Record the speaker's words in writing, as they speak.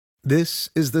This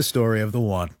is the story of the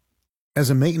one. As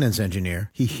a maintenance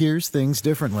engineer, he hears things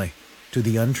differently. To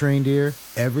the untrained ear,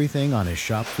 everything on his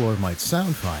shop floor might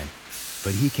sound fine,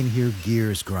 but he can hear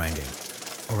gears grinding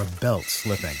or a belt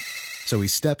slipping. So he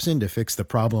steps in to fix the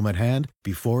problem at hand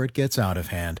before it gets out of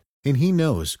hand. And he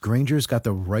knows Grainger's got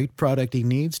the right product he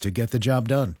needs to get the job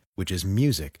done, which is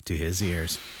music to his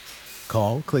ears.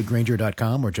 Call, click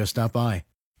Grainger.com, or just stop by.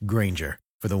 Grainger,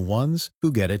 for the ones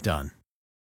who get it done.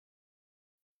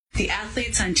 The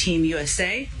athletes on Team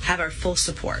USA have our full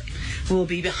support. We will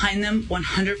be behind them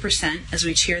 100% as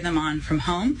we cheer them on from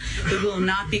home, but we will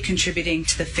not be contributing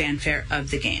to the fanfare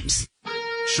of the games.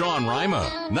 Sean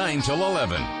Rima, 9 till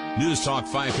 11. News Talk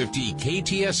 550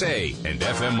 KTSA and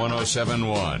FM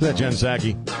 1071. Is that Jen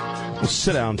Psaki? Well,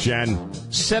 sit down, Jen.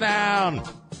 Sit down.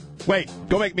 Wait,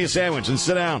 go make me a sandwich and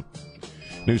sit down.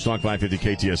 News Talk 550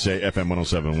 KTSA, FM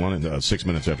 1071, and 6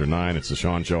 minutes after 9. It's the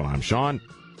Sean Show, and I'm Sean.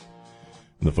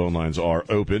 And the phone lines are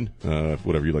open.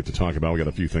 Whatever you'd like to talk about. We got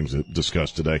a few things to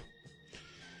discuss today.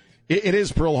 It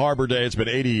is Pearl Harbor Day. It's been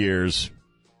 80 years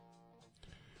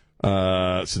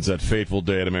since that fateful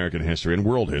day in American history and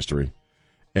world history.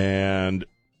 And,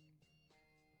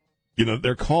 you know,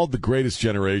 they're called the greatest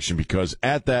generation because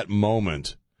at that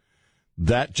moment,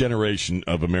 that generation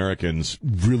of Americans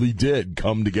really did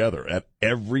come together at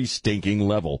every stinking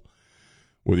level.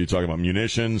 Whether you're talking about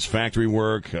munitions, factory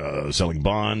work, selling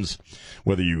bonds,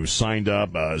 whether you signed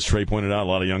up, as Trey pointed out, a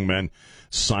lot of young men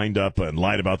signed up and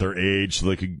lied about their age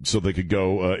so they could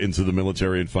go into the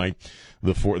military and fight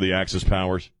the Axis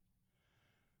powers.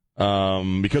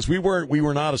 Because we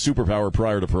were not a superpower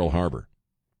prior to Pearl Harbor.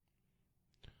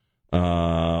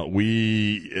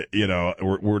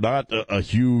 We're not a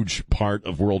huge part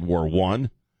of World War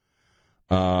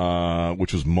I,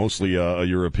 which was mostly a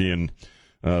European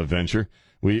venture.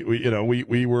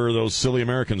 We were those silly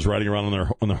Americans riding around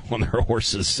on their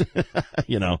horses.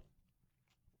 You know,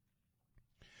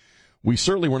 we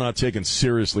certainly were not taken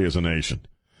seriously as a nation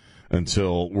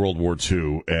until World War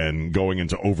II and going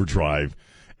into overdrive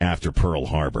after Pearl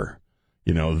Harbor.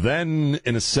 You know, then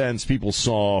in a sense, people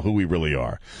saw who we really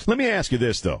are. Let me ask you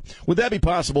this though: would that be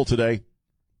possible today?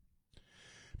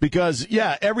 Because,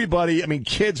 yeah, everybody, I mean,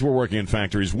 kids were working in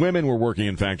factories, women were working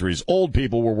in factories, old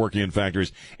people were working in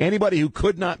factories. Anybody who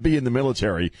could not be in the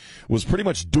military was pretty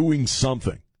much doing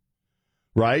something,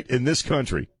 right, in this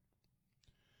country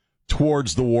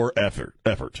towards the war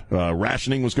effort.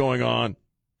 Rationing was going on.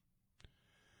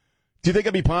 Do you think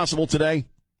it'd be possible today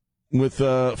with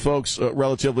folks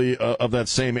relatively of that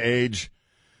same age,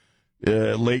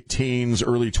 late teens,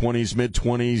 early 20s,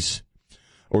 mid-20s,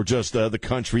 or just the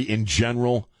country in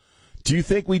general? Do you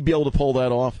think we'd be able to pull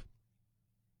that off?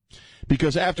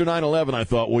 Because after 9/11, I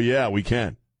thought, well, yeah, we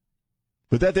can.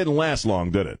 But that didn't last long,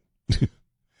 did it?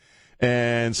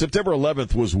 And September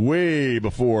 11th was way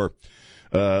before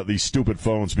these stupid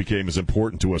phones became as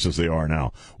important to us as they are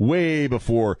now. Way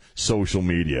before social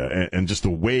media and just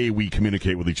the way we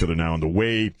communicate with each other now and the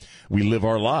way we live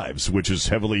our lives, which is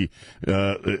heavily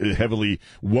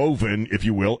woven, if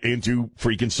you will, into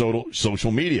freaking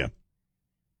social media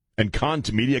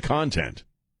and media content.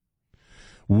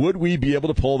 Would we be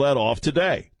able to pull that off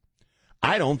today?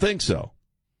 I don't think so.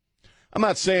 I'm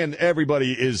not saying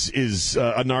everybody is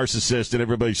a narcissist and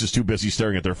everybody's just too busy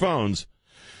staring at their phones.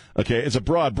 Okay, it's a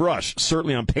broad brush.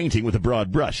 Certainly I'm painting with a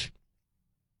broad brush.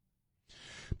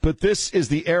 But this is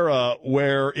the era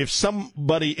where if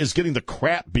somebody is getting the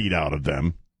crap beat out of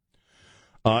them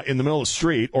in the middle of the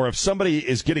street, or if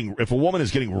a woman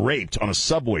is getting raped on a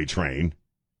subway train,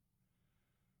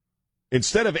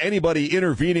 instead of anybody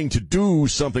intervening to do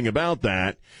something about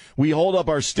that, we hold up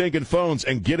our stinking phones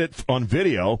and get it on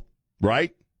video,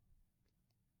 right?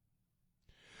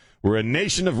 We're a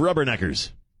nation of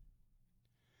rubberneckers.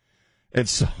 And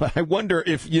so I wonder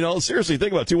if, seriously,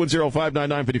 think about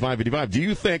 210-599-5555. Do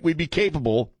you think we'd be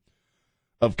capable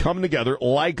of coming together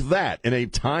like that in a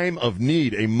time of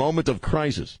need, a moment of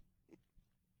crisis?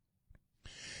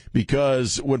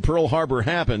 Because when Pearl Harbor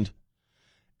happened,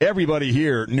 everybody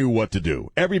here knew what to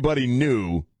do. Everybody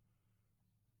knew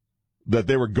that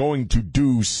they were going to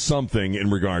do something in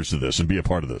regards to this and be a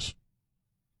part of this.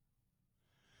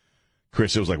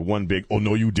 Chris, it was like one big, oh,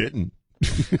 no, you didn't.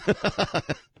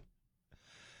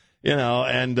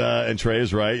 And Trey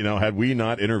is right. Had we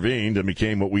not intervened and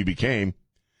became what we became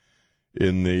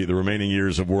in the remaining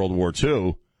years of World War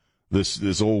II,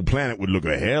 this old planet would look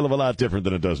a hell of a lot different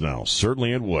than it does now.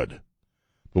 Certainly it would.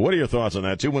 But what are your thoughts on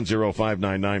that?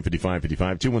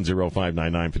 210-599-5555,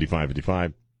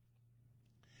 210-599-5555.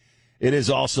 It is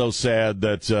also sad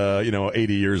that,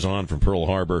 80 years on from Pearl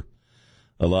Harbor,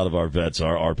 a lot of our vets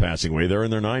are passing away. They're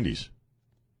in their 90s.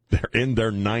 They're in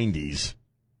their 90s.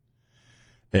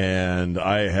 And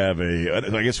I have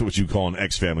I guess what you call an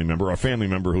ex-family member, a family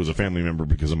member who was a family member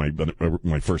because of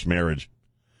my first marriage.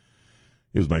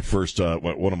 He was my first, I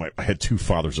had two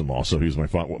fathers-in-law, so he was my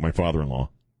father-in-law.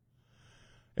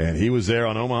 And he was there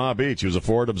on Omaha Beach. He was a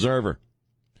forward observer.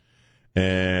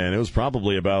 And it was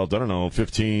probably about,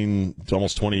 15 to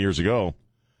almost 20 years ago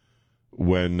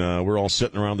when we're all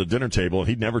sitting around the dinner table, and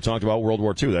he'd never talked about World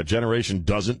War II. That generation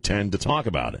doesn't tend to talk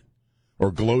about it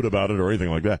or gloat about it or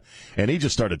anything like that. And he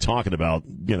just started talking about,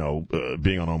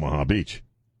 being on Omaha Beach.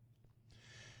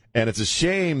 And it's a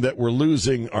shame that we're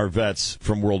losing our vets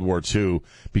from World War II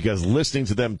because listening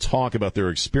to them talk about their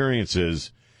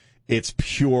experiences, it's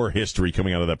pure history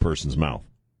coming out of that person's mouth.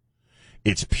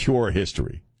 It's pure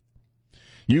history.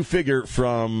 You figure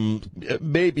from,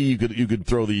 maybe you could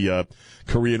throw the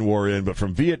Korean War in, but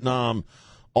from Vietnam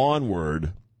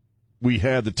onward, we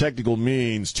had the technical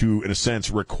means to, in a sense,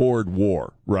 record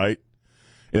war, right?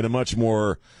 In a much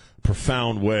more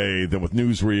profound way than with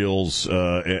newsreels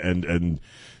and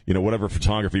whatever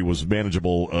photography was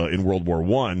manageable in World War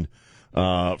I.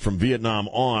 From Vietnam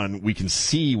on, we can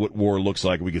see what war looks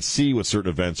like. We can see what certain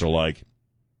events are like.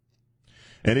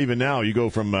 And even now, you go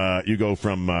from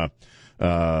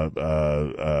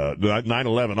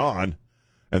 9/11 on,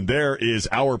 and there is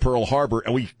our Pearl Harbor,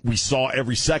 and we saw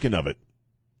every second of it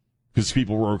because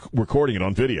people were recording it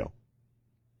on video.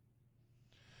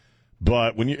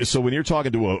 But when you're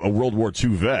talking to a World War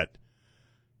II vet,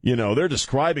 they're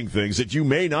describing things that you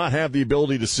may not have the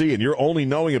ability to see, and you're only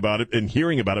knowing about it and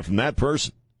hearing about it from that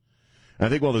person. And I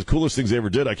think one of the coolest things they ever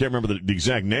did, I can't remember the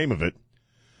exact name of it,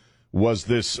 was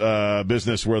this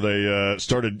business where they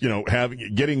started,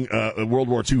 getting World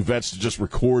War II vets to just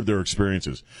record their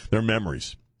experiences, their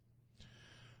memories.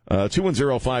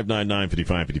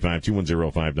 210-599-5555,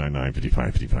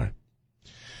 210-599-5555.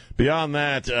 Beyond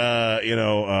that,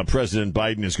 President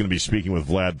Biden is going to be speaking with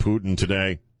Vlad Putin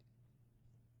today.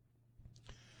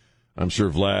 I'm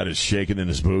sure Vlad is shaking in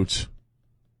his boots.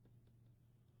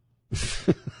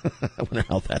 I wonder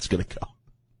how that's going to go.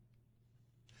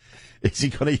 Is he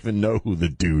going to even know who the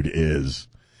dude is?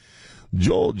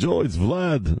 Joe, it's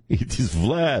Vlad. It is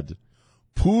Vlad.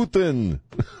 Putin.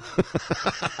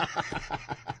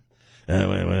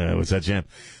 What's that, champ?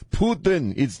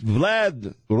 Putin. It's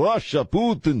Vlad. Russia.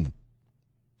 Putin.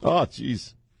 Oh,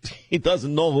 jeez. He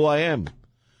doesn't know who I am.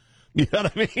 You know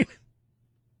what I mean?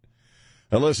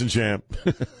 Now, listen, champ.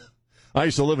 I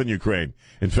used to live in Ukraine.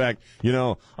 In fact,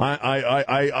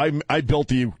 I built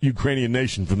the Ukrainian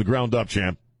nation from the ground up,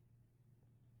 champ.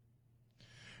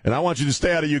 And I want you to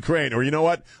stay out of Ukraine. Or you know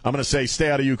what? I'm going to say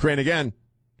stay out of Ukraine again.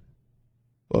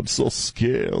 I'm so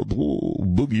scared. Oh,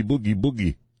 boogie, boogie,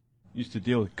 boogie. Used to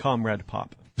deal with Comrade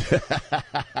Pop.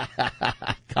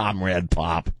 Comrade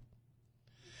Pop.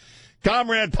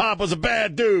 Comrade Pop was a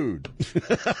bad dude.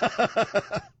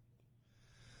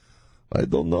 I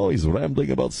don't know. He's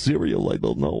rambling about cereal. I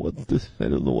don't know what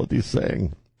he's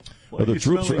saying. Are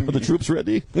the troops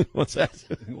ready? What's that?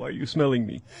 Why are you smelling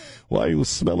me? Why are you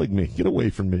smelling me? Get away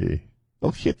from me.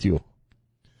 I'll hit you.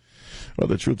 Are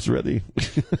the troops ready?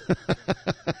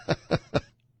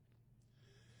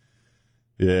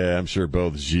 Yeah, I'm sure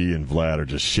both Xi and Vlad are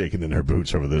just shaking in their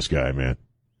boots over this guy, man.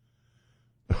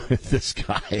 This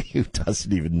guy who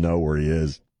doesn't even know where he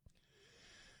is.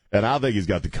 And I think he's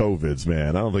got the COVIDs,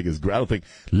 man. I don't think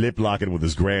lip locking with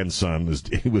his grandson I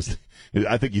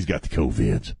think he's got the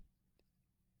COVIDs.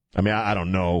 I mean, I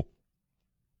don't know.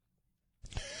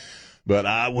 But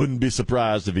I wouldn't be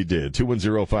surprised if he did.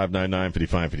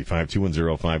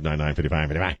 210-599-5555,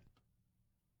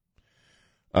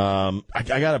 210-599-5555.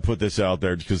 I got to put this out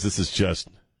there because this is just,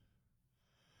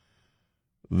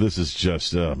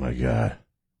 oh my God.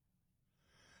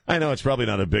 I know it's probably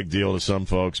not a big deal to some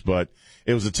folks, but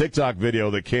it was a TikTok video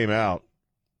that came out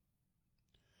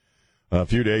a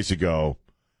few days ago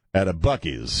at a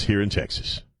Buc-ee's here in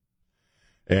Texas.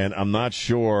 And I'm not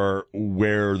sure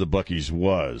where the Buc-ee's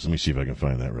was. Let me see if I can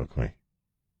find that real quick.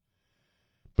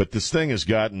 But this thing has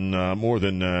gotten more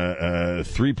than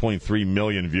 3.3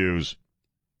 million views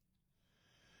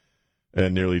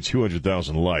and nearly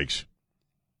 200,000 likes.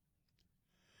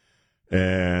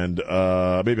 And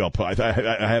maybe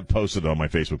I have posted it on my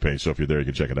Facebook page, so if you're there, you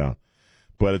can check it out.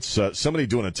 But it's somebody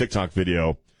doing a TikTok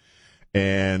video,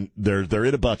 and they're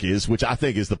in a Buc-ee's, which I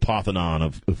think is the Parthenon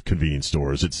of convenience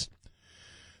stores.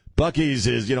 Buc-ee's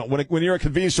is, when you're a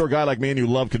convenience store guy like me and you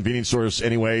love convenience stores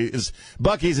anyway,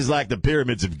 Buc-ee's is like the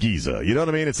pyramids of Giza. You know what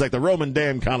I mean? It's like the Roman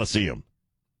damn Colosseum.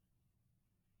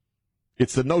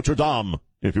 It's the Notre Dame,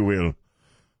 if you will,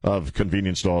 of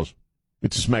convenience stores.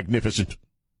 It's just magnificent.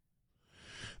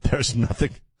 There's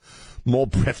nothing more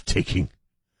breathtaking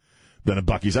than a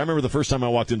Buc-ee's. I remember the first time I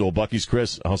walked into a Buc-ee's,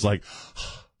 Chris, I was like,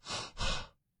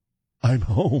 I'm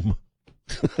home.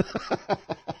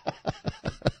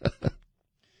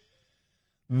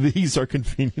 These are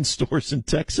convenience stores in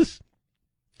Texas.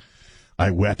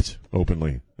 I wept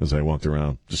openly as I walked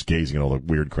around, just gazing at all the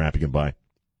weird crap you can buy.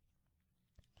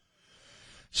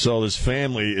 So this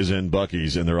family is in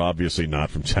Buc-ee's, and they're obviously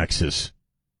not from Texas.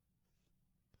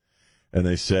 And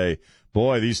they say,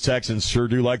 boy, these Texans sure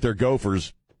do like their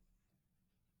Gophers.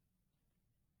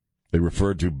 They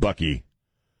referred to Buc-ee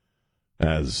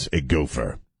as a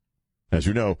gopher. As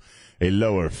you know, a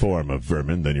lower form of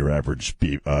vermin than your average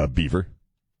beaver.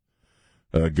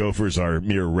 Gophers are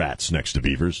mere rats next to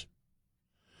beavers.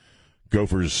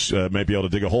 Gophers may be able to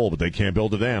dig a hole, but they can't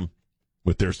build a dam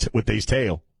with their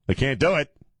tail. They can't do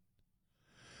it.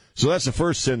 So that's the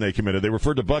first sin they committed. They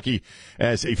referred to Buc-ee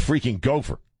as a freaking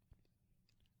gopher.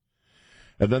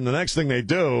 And then the next thing they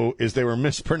do is they were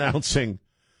mispronouncing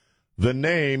the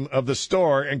name of the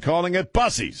store and calling it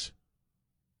Bussey's.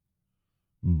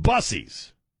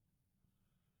 Bussey's.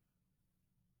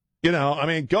 You know, I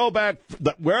mean, go back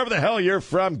wherever the hell you're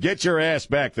from. Get your ass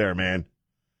back there, man.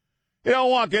 You don't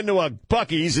walk into a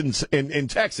Buc-ee's in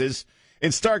Texas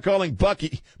and start calling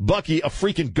Buc-ee a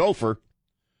freaking gopher,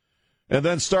 and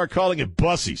then start calling it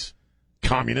Bussey's.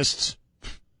 Communists.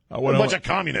 A bunch of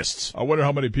communists. I wonder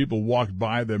how many people walked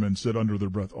by them and said under their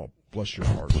breath, "Oh, bless your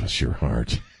heart." Bless your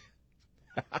heart.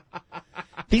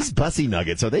 These Bussey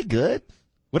nuggets, are they good?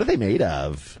 What are they made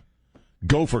of?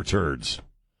 Gopher turds.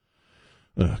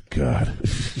 Oh, God.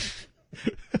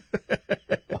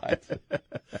 What?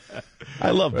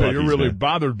 I love Buc-ee's. You're really man.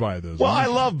 bothered by this. Well, I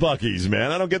love Buc-ee's,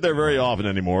 man. I don't get there very often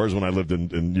anymore as when I lived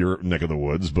in your neck of the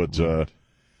woods, but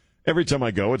every time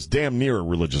I go, it's damn near a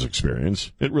religious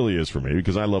experience. It really is for me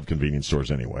because I love convenience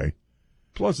stores anyway.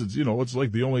 Plus, it's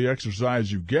like the only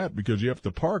exercise you get because you have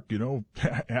to park,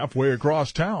 halfway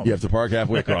across town. You have to park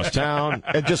halfway across town,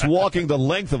 and just walking the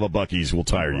length of a Buc-ee's will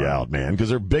tire you out, man, because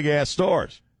they're big-ass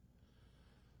stores.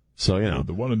 So,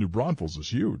 The one in New Braunfels is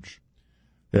huge.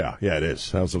 Yeah, it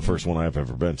is. That was the first one I've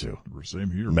ever been to.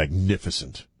 Same here.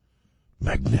 Magnificent.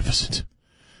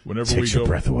 Takes your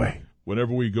breath away.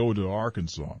 Whenever we go to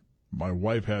Arkansas, my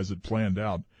wife has it planned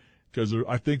out. Because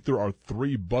I think there are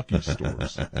 3 Buc-ee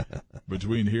stores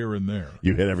between here and there.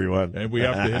 You hit every one. And we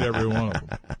have to hit every one of them.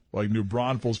 Like New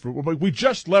Braunfels. We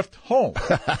just left home.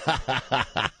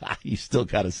 You still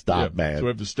got to stop, man. So we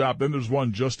have to stop. Then there's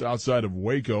one just outside of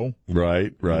Waco.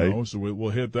 Right. So we'll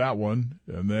hit that one.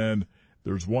 And then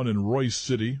there's one in Royce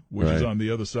City, which is on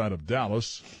the other side of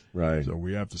Dallas. Right. So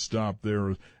we have to stop there.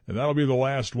 And that'll be the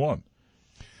last one.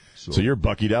 So you're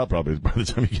buckied out probably by the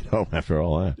time you get home after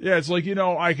all that. Yeah, it's like,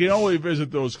 I can only visit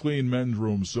those clean men's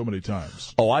rooms so many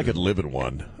times. Oh, I could live in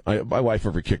one. My wife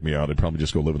ever kicked me out, I'd probably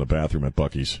just go live in the bathroom at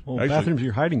Buc-ee's. Well, bathroom's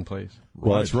your hiding place.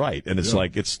 Well, that's right. And it's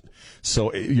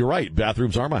so you're right.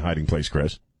 Bathrooms are my hiding place,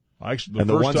 Chris. Actually,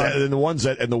 the ones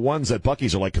at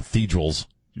Buc-ee's are like cathedrals.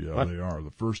 Yeah, they are.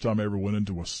 The first time I ever went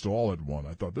into a stall at one,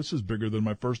 I thought, this is bigger than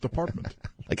my first apartment.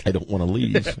 Like, I don't want to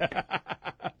leave.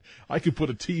 I could put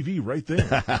a TV right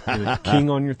there. You're the king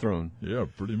on your throne. Yeah,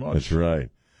 pretty much. That's right.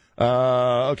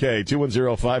 Okay,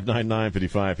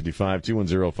 210-599-5555,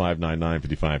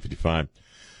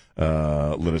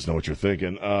 210-599-5555. Let us know what you're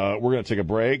thinking. We're going to take a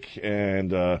break,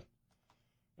 and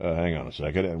hang on a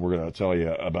second, and we're going to tell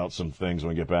you about some things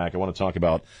when we get back. I want to talk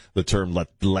about the term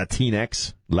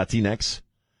Latinx.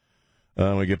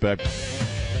 When we get back.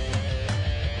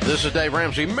 This is Dave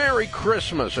Ramsey. Merry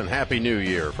Christmas and Happy New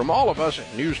Year from all of us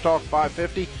at News Talk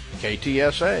 550,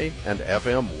 KTSA, and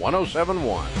FM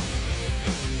 1071.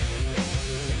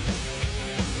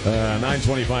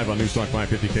 925 on News Talk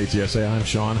 550 KTSA. I'm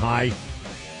Sean. Hi.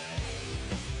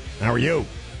 How are you?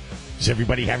 Is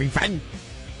everybody having fun?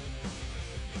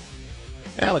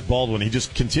 Alec Baldwin, he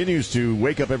just continues to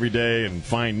wake up every day and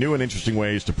find new and interesting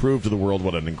ways to prove to the world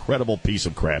what an incredible piece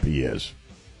of crap he is.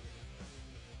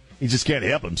 He just can't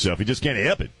help himself. He just can't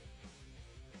help it.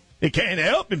 He can't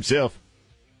help himself.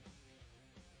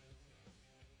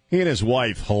 He and his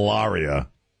wife, Hilaria,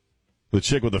 the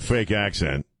chick with the fake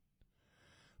accent,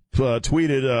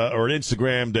 tweeted or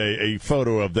Instagrammed a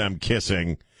photo of them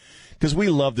kissing. Because we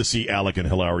love to see Alec and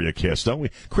Hilaria kiss, don't we?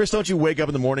 Chris, don't you wake up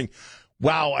in the morning,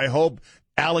 wow, I hope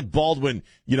Alec Baldwin,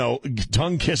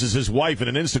 tongue kisses his wife in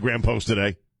an Instagram post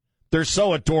today. They're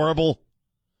so adorable.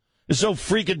 They're so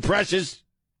freaking precious.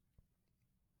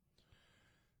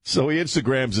 So he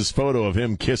Instagrams this photo of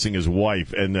him kissing his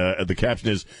wife, and the caption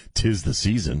is, "'Tis the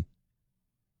season."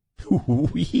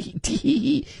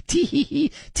 Tee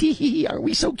hee, are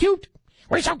we so cute?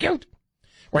 We're so cute.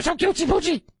 We're so cutesy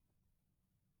poochie.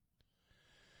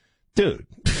 Dude.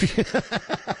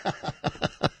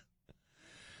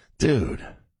 Dude.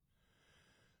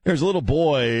 There's a little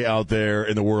boy out there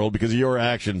in the world because of your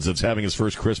actions that's having his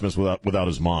first Christmas without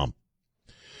his mom.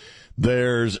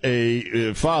 There's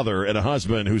a father and a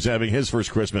husband who's having his first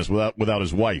Christmas without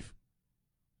his wife.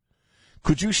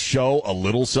 Could you show a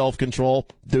little self-control,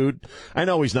 dude? I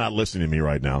know he's not listening to me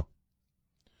right now.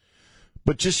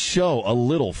 But just show a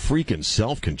little freaking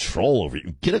self-control over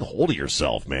you. Get a hold of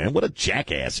yourself, man. What a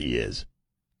jackass he is.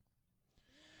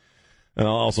 And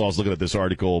also, I was looking at this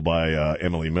article by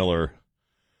Emily Miller.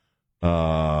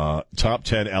 Top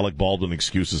 10 Alec Baldwin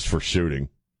excuses for shooting.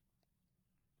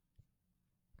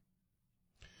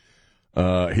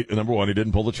 Number 1, he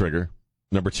didn't pull the trigger.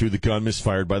 Number 2, the gun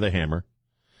misfired by the hammer.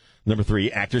 Number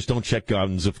 3, actors don't check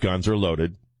guns if guns are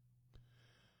loaded.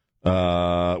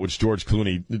 Which George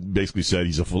Clooney basically said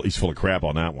he's full of crap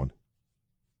on that one.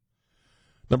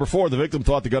 Number 4, the victim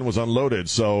thought the gun was unloaded.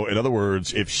 So, in other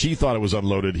words, if she thought it was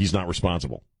unloaded, he's not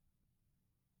responsible.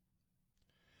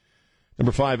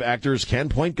 Number 5, actors can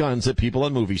point guns at people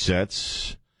on movie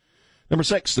sets. Number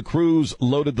 6, the crews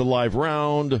loaded the live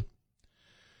round.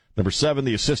 Number 7,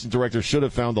 the assistant director should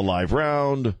have found the live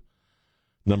round.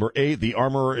 Number 8, the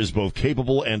armorer is both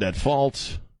capable and at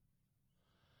fault.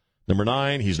 Number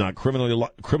 9, he's not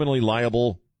criminally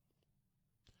liable.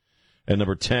 And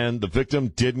number 10, the victim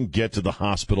didn't get to the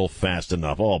hospital fast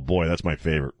enough. Oh, boy, that's my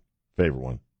favorite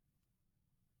one.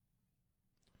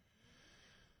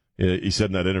 He said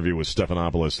in that interview with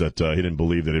Stephanopoulos that he didn't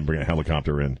believe they didn't bring a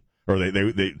helicopter in. Or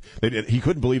he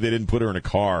couldn't believe they didn't put her in a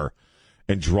car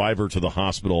and drive her to the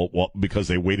hospital because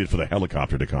they waited for the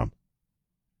helicopter to come.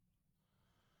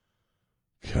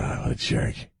 God, what a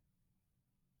jerk.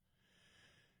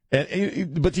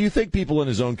 But do you think people in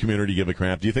his own community give a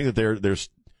crap? Do you think that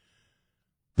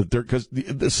because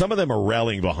some of them are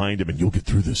rallying behind him and you'll get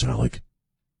through this, Alec?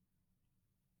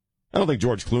 I don't think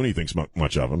George Clooney thinks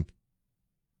much of him.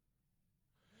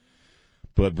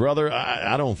 But, brother,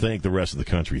 I don't think the rest of the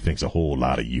country thinks a whole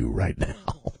lot of you right now.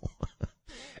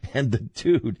 And the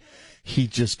dude, he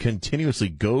just continuously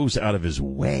goes out of his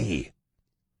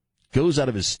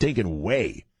stinking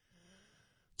way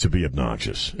to be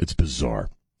obnoxious. It's bizarre.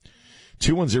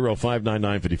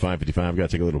 210-599-5555. I've got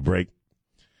to take a little break.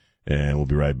 And we'll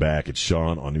be right back. It's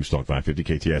Sean on Newstalk 550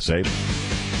 KTSA.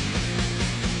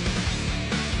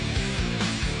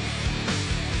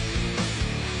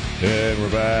 And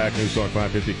we're back. Newstalk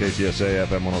 550 KTSA,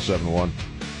 FM 1071.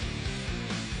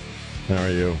 How are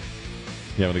you?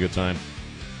 You having a good time?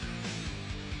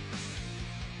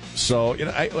 So,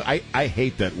 I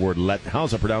hate that word.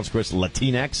 How's that pronounced, Chris?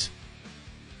 Latinx?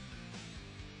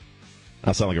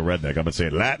 I sound like a redneck. I've been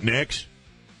saying Latinx.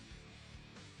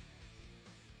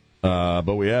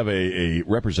 But we have a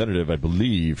representative, I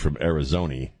believe, from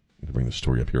Arizona. I'm going to bring the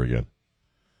story up here again.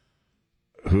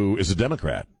 Who is a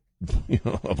Democrat,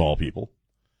 of all people.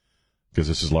 Because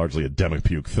this is largely a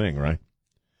Demo-puke thing, right?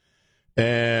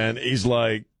 And he's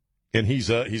a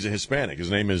Hispanic.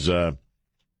 His name is,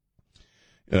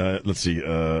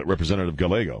 Representative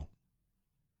Gallego.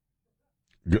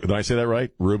 Did I say that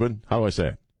right? Ruben? How do I say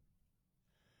it?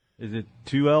 Is it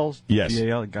 2 L's? Yes.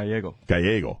 Gallego.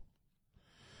 Gallego.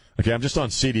 Okay, I'm just on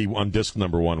CD, on disc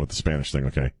number 1 with the Spanish thing,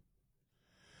 okay?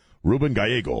 Ruben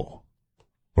Gallego.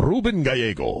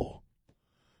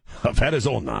 Of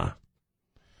Arizona.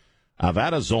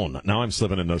 Now I'm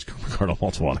slipping in those Colonel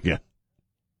Multiple again.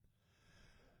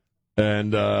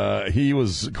 And he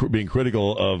was being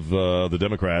critical of the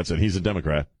Democrats, and he's a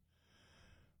Democrat,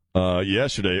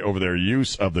 yesterday over their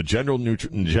use of the general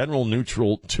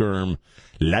neutral term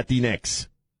Latinx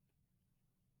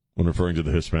when referring to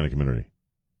the Hispanic community.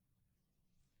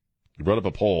 He brought up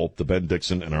a poll, the Ben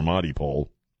Dixon and Armadi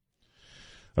poll,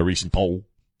 a recent poll,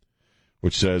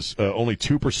 which says only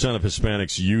 2% of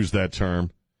Hispanics use that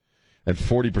term, and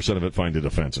 40% of it find it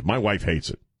offensive. My wife hates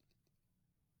it.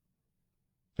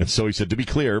 And so he said, to be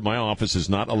clear, my office is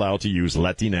not allowed to use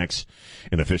Latinx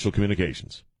in official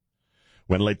communications.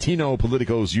 When Latino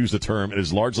politicos use the term, it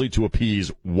is largely to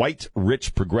appease white,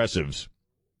 rich progressives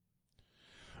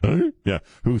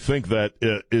who think that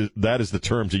that is the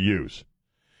term to use.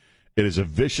 It is a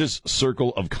vicious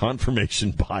circle of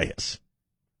confirmation bias.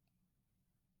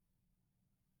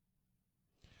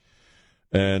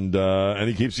 And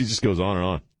he just goes on and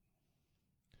on.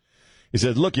 He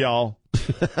said, look, y'all.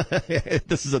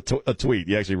 This is a tweet.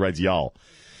 He actually writes, y'all.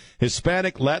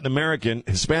 Hispanic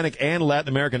and Latin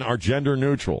American are gender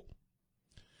neutral.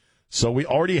 So we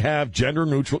already have gender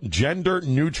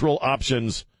neutral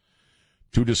options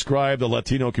to describe the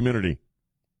Latino community.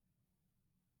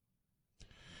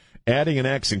 Adding an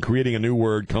X and creating a new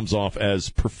word comes off as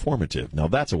performative. Now,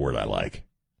 that's a word I like.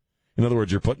 In other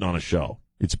words, you're putting on a show.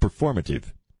 It's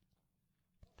performative.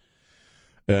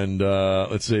 And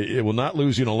let's see, it will not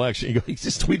lose you an election. He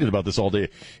just tweeted about this all day.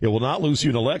 It will not lose you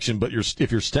an election, but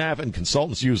if your staff and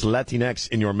consultants use Latinx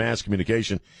in your mass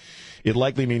communication, it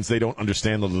likely means they don't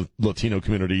understand the Latino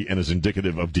community and is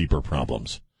indicative of deeper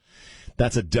problems.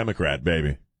 That's a Democrat,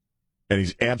 baby. And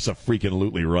he's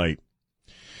abso-freaking-lutely right.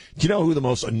 Do you know who some of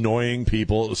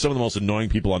the most annoying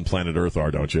people on planet Earth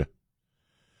are, don't you?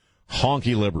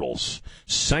 Honky liberals.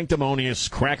 Sanctimonious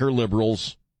cracker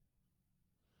liberals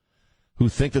who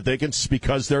think that they can,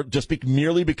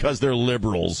 merely because they're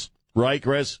liberals. Right,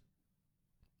 Chris?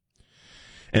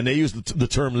 And they use the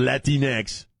term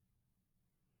Latinx.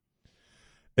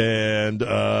 And,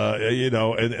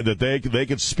 and that they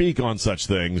could speak on such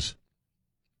things.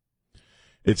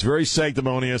 It's very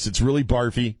sanctimonious. It's really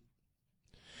barfy.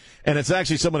 And it's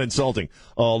actually somewhat insulting.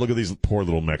 Oh, look at these poor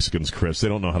little Mexicans, Chris. They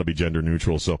don't know how to be gender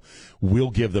neutral, so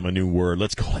we'll give them a new word.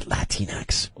 Let's call it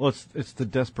Latinx. Well, it's the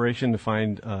desperation to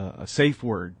find a safe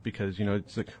word because,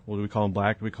 it's like, well, do we call them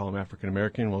black? Do we call them African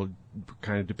American? Well, it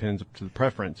kind of depends up to the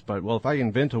preference. But, well, if I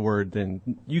invent a word, then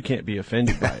you can't be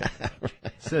offended by it.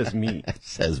 It says me. It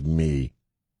says me.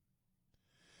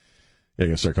 Yeah,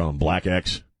 you gotta start calling them Black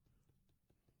X,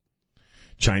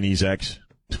 Chinese X,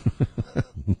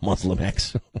 Muslim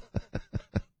X.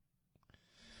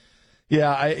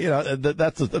 Yeah,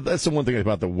 that's the one thing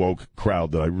about the woke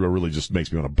crowd that really just makes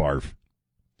me want to barf.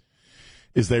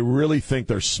 Is they really think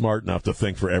they're smart enough to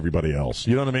think for everybody else.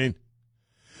 You know what I mean?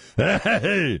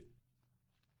 Hey,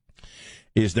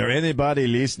 is there anybody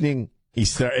listening?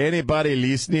 Is there anybody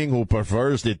listening who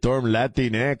prefers the term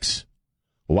Latinx?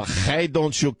 Why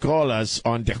don't you call us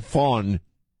on the phone?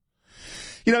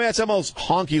 That's how most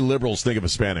honky liberals think of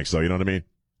Hispanics, though. You know what I mean?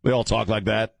 They all talk like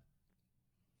that.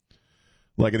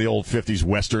 Like in the old 50s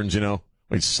Westerns,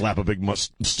 they'd slap a big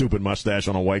stupid mustache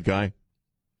on a white guy.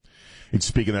 He'd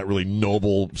speak in that really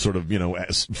noble sort of,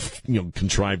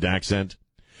 contrived accent.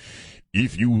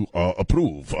 If you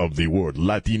approve of the word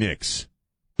Latinx,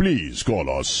 please call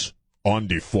us on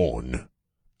the phone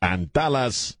and tell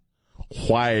us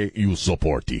why you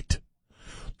support it.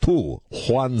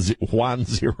 210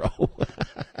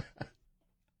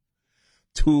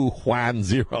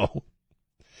 210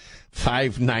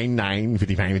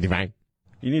 599-5555.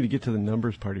 You need to get to the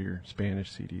numbers part of your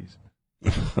Spanish CDs.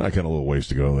 I got a little ways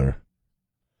to go there.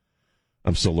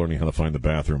 I'm still learning how to find the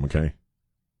bathroom, okay?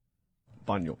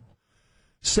 Baño.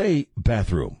 Say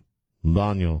bathroom.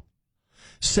 Baño.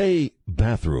 Say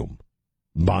bathroom.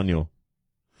 Baño.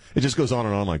 It just goes on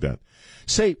and on like that.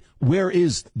 Say, where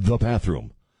is the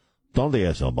bathroom? ¿Dónde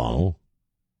es el baño?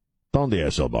 ¿Dónde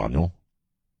es el baño?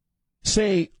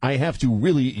 Say, I have to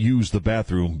really use the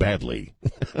bathroom badly.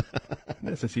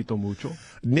 Necesito mucho.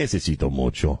 Necesito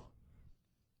mucho.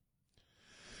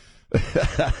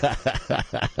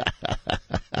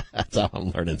 That's how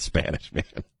I'm learning Spanish, man.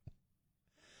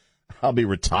 I'll be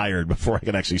retired before I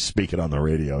can actually speak it on the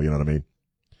radio, you know what I mean?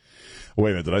 Wait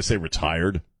a minute, did I say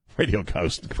retired? Radio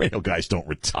guys don't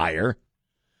retire.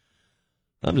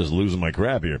 I'm just losing my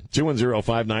crap here.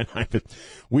 210-599.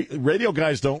 Radio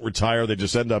guys don't retire. They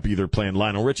just end up either playing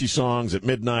Lionel Richie songs at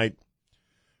midnight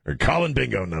or calling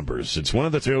bingo numbers. It's one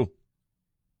of the two.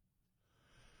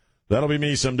 That'll be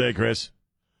me someday, Chris.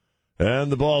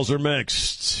 And the balls are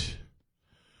mixed.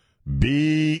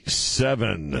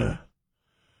 B7.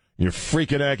 Your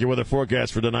freaking accurate weather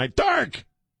forecast for tonight. Dark!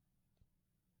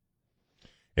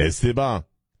 Esteban.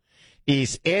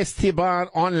 Is Esteban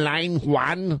on line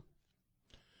 1?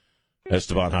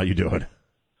 Esteban, how you doing?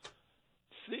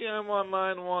 See, I'm on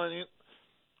line 1.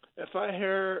 If I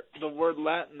hear the word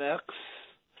Latinx,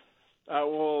 I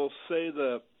will say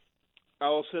the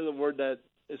word that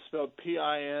is spelled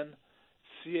Pinche.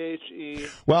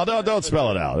 Well, don't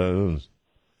spell it out.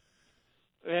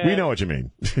 We know what you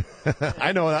mean.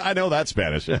 I know that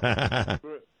Spanish. And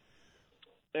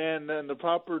then the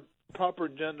proper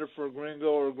gender for gringo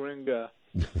or gringa.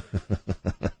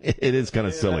 It is kind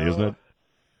of silly, isn't it?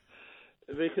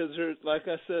 Because, like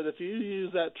I said, if you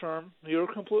use that term, you're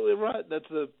completely right.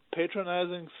 That's a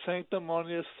patronizing,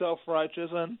 sanctimonious,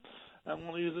 self-righteous, and I'm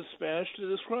going to use the Spanish to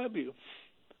describe you.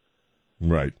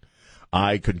 Right.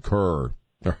 I concur.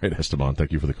 All right, Esteban,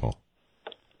 thank you for the call.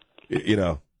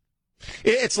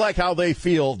 It's like how they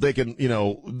feel they can,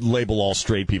 label all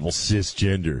straight people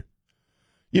cisgender.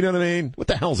 You know what I mean? What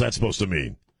the hell is that supposed to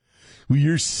mean? Well,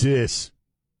 you're cis.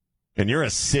 And you're a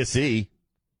sissy.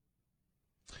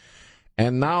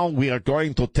 And now we are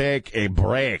going to take a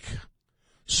break.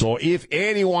 So if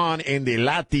anyone in the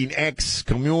Latinx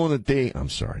community, I'm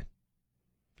sorry.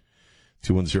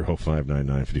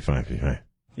 210-599-5555.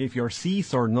 If you're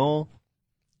cis or no.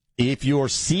 If you're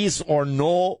cis or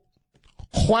no,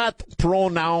 what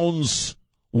pronouns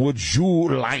would you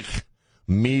like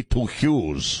me to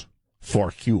use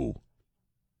for you?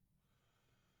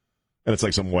 And it's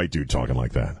like some white dude talking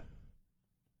like that.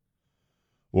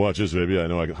 Watch this, baby. I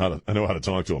know how to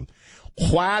talk to him.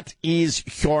 What is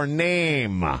your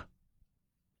name? All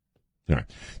right.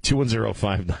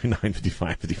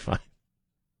 210-599-5555.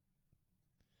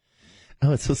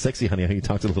 Oh, it's so sexy, honey, how you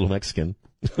talk to the little Mexican.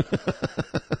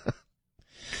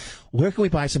 Where can we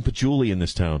buy some patchouli in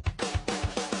this town?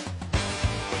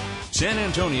 San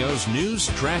Antonio's news,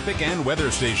 traffic, and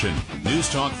weather station. News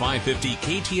Talk 550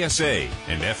 KTSA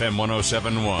and FM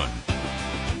 107.1.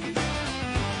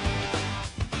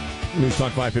 News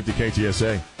Talk 550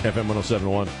 KTSA, FM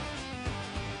 107.1.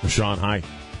 Sean, hi.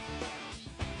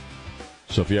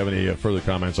 So if you have any further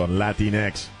comments on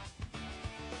Latinx,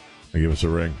 give us a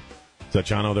ring. Is that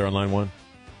Chano there on line one?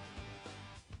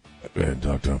 Go ahead and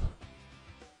talk to him.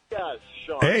 Yes,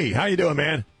 Sean. Hey, how you doing,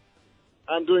 man?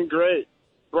 I'm doing great.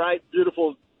 Bright,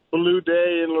 beautiful blue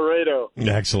day in Laredo.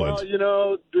 Excellent.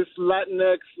 Well, this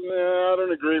Latinx, I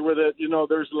don't agree with it.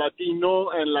 There's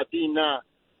Latino and Latina.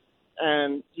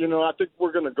 And, I think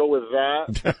we're going to go with that,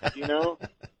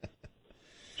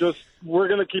 Just, we're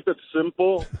going to keep it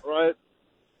simple, right?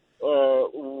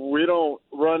 We don't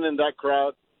run in that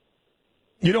crowd.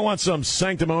 You don't want some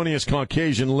sanctimonious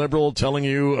Caucasian liberal telling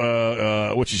you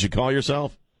what you should call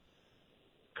yourself?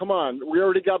 Come on. We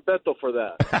already got Beto for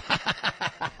that.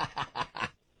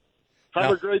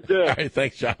 Have a great day. All right,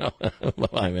 thanks, John.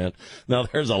 Bye, man. Now,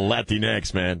 there's a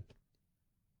Latinx, man.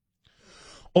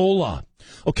 Hola.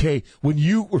 Okay, when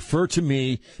you refer to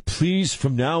me, please,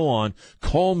 from now on,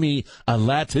 call me a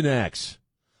Latinx.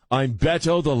 I'm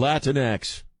Beto the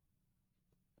Latinx.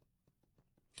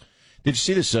 Did you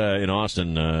see this in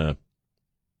Austin?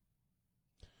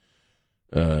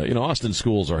 Austin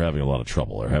schools are having a lot of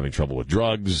trouble. They're having trouble with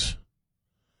drugs.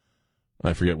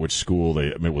 I forget which school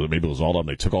maybe it was all of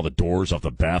them. They took all the doors off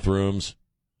the bathrooms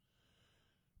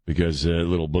because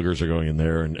little boogers are going in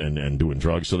there and doing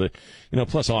drugs. So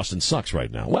plus Austin sucks right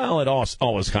now. Well, it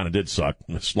always kind of did suck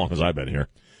as long as I've been here,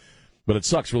 but it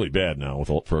sucks really bad now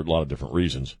for a lot of different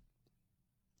reasons.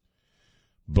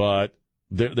 But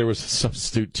there was a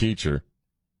substitute teacher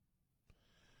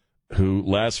who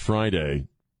last Friday,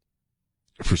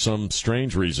 for some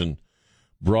strange reason,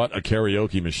 brought a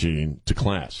karaoke machine to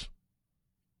class.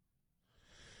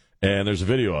 And there's a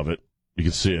video of it. You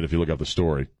can see it if you look up the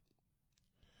story.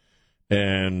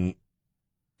 And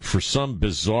for some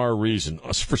bizarre reason,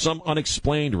 for some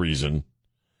unexplained reason,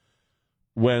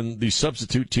 when the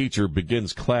substitute teacher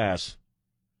begins class,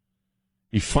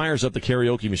 he fires up the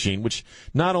karaoke machine, which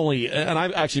not only, and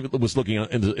I actually was looking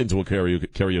into a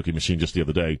karaoke machine just the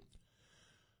other day.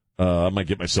 I might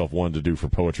get myself one to do for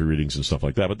poetry readings and stuff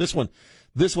like that. But this one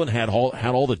had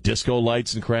all the disco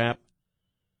lights and crap.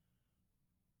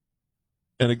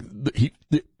 And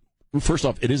first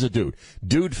off, it is a dude.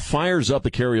 Dude fires up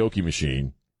the karaoke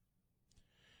machine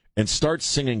and starts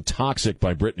singing "Toxic"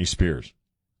 by Britney Spears.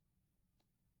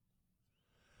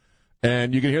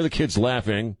 And you can hear the kids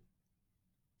laughing.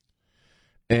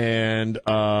 And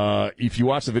if you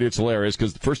watch the video, it's hilarious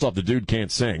because, first off, the dude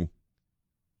can't sing.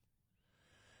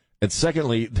 And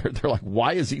secondly, they're like,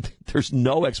 why is he? There's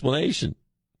no explanation.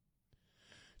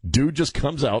 Dude just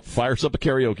comes out, fires up a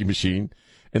karaoke machine,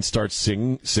 and starts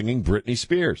singing Britney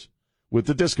Spears with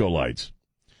the disco lights.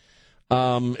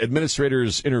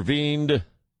 Administrators intervened,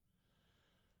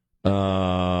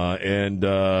 and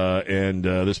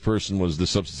this person the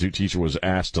substitute teacher was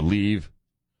asked to leave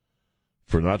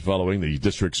for not following the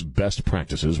district's best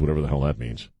practices, whatever the hell that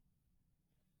means.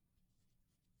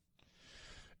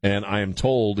 And I am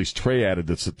told, at least Trey added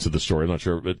this to the story, I'm not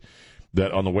sure, but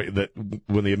that on the way, that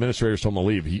when the administrators told him to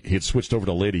leave, he had switched over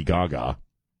to Lady Gaga.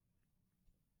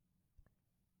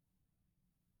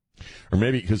 Or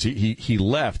maybe because he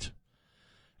left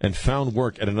and found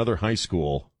work at another high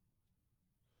school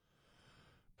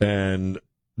and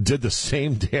did the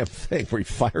same damn thing where he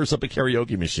fires up a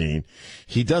karaoke machine.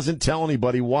 He doesn't tell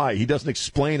anybody why. He doesn't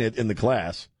explain it in the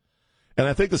class. And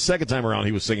I think the second time around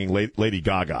he was singing Lady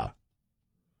Gaga.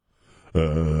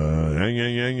 And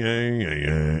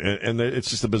it's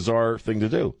just a bizarre thing to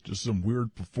do. Just some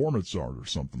weird performance art or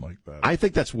something like that. I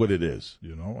think that's what it is.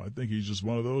 I think he's just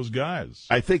one of those guys.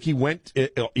 I think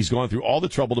he's gone through all the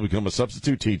trouble to become a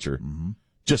substitute teacher,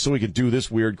 just so he can do this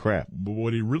weird crap. But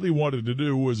what he really wanted to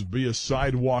do was be a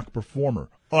sidewalk performer.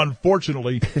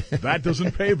 Unfortunately, that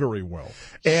doesn't pay very well.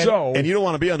 And you don't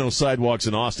want to be on those sidewalks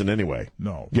in Austin anyway.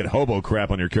 No. Get hobo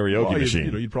crap on your karaoke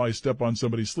machine. You'd probably step on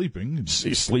somebody sleeping.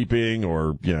 Sleeping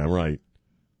or, yeah, right.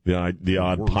 The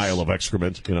odd pile of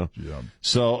excrement, you know. Yeah.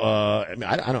 So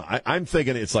I don't. I'm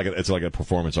thinking it's like a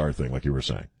performance art thing, like you were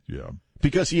saying. Yeah.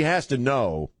 Because he has to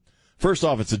know. First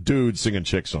off, it's a dude singing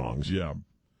chick songs. Yeah.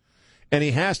 And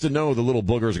he has to know the little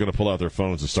boogers are going to pull out their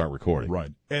phones and start recording.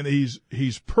 Right. And I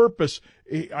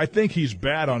think he's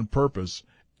bad on purpose,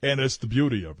 and it's the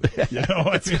beauty of it. You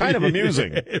know, it's kind of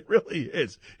amusing. It really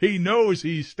is. He knows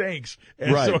he stinks,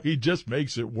 and so he just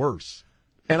makes it worse.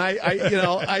 And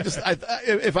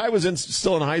if I was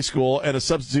still in high school and a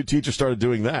substitute teacher started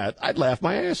doing that, I'd laugh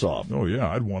my ass off. Oh yeah,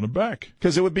 I'd want him back.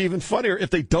 Because it would be even funnier if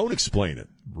they don't explain it.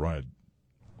 Right.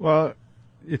 Well,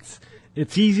 it's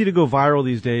easy to go viral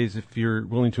these days if you're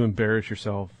willing to embarrass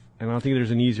yourself. And I don't think there's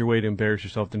an easier way to embarrass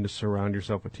yourself than to surround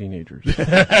yourself with teenagers. That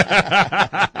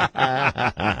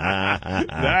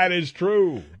is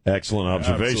true. Excellent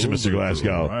observation, Mr.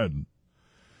 Glasgow. Right.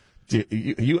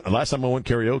 Last time I went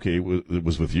karaoke, it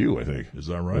was with you, I think. Is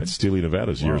that right? At Steely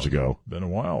Nevada's years ago. Been a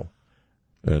while.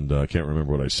 And I can't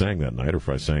remember what I sang that night or if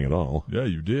I sang at all. Yeah,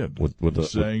 you did. You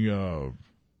sang a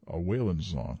Waylon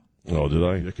song. Oh, did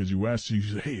I? Yeah, because you asked, you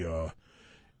said, hey,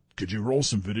 could you roll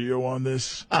some video on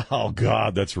this? Oh,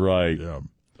 God, that's right. Yeah.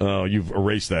 Oh, you've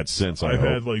erased that since, I've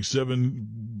had like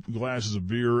 7 glasses of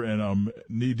beer, and I'm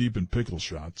knee-deep in pickle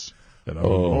shots. And I'm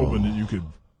hoping that you could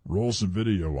roll some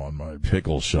video on my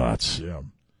pickle shots. Yeah.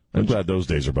 I'm glad those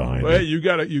days are behind me. Hey, you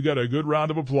got a good round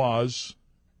of applause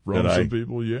from some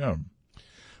people, yeah.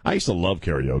 I used to love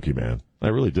karaoke, man. I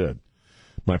really did.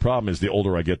 My problem is the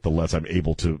older I get, the less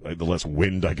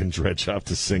wind I can dredge up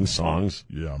to sing songs.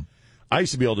 Yeah. I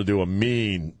used to be able to do a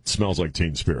mean Smells Like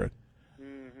Teen Spirit.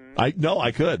 Mm-hmm.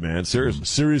 I could, man.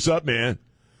 Serious up, man.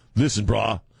 Listen,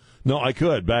 brah. No, I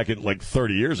could. Back in like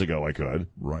 30 years ago, I could.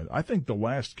 Right. I think the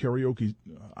last karaoke,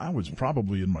 I was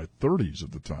probably in my 30s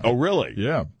at the time. Oh, really?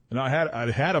 Yeah. And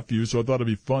I'd had a few, so I thought it'd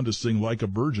be fun to sing Like a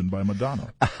Virgin by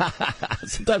Madonna.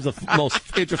 Sometimes the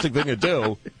most interesting thing to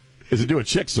do is to do a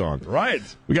chick song. Right.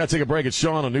 We got to take a break. It's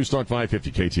Sean on News Talk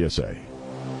 550 KTSA.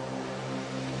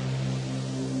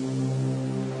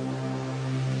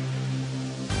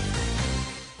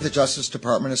 The Justice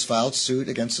Department has filed suit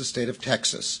against the state of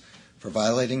Texas for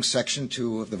violating Section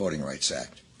 2 of the Voting Rights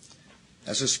Act.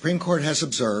 As the Supreme Court has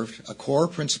observed, a core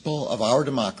principle of our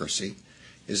democracy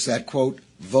is that, quote,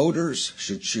 voters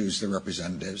should choose their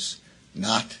representatives,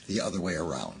 not the other way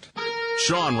around.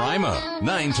 Sean Rima,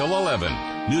 9 till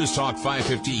 11. News Talk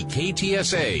 550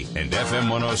 KTSA and FM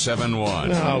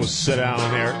 107.1. Oh, sit down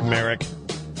there, Merrick.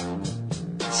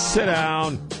 Sit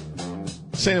down.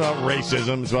 This ain't about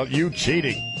racism. It's about you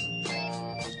cheating.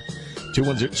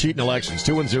 210 cheating elections.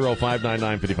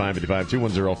 210-599-5555.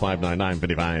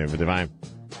 210-599-5555.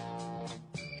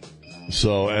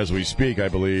 So as we speak, I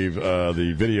believe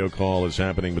the video call is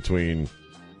happening between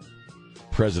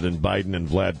President Biden and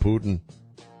Vlad Putin,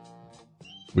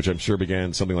 which I'm sure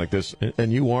began something like this.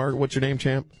 And you are, what's your name,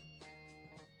 champ?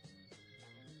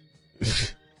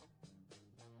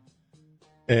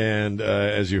 And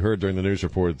as you heard during the news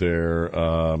report there,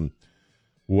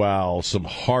 wow, some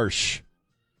harsh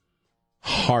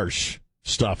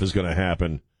stuff is going to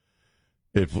happen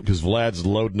because Vlad's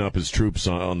loading up his troops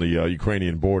on the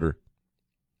Ukrainian border.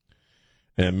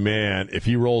 And, man, if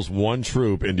he rolls one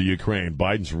troop into Ukraine,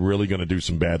 Biden's really going to do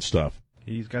some bad stuff.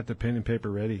 He's got the pen and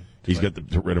paper ready. He's got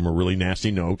to write him a really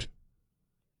nasty note.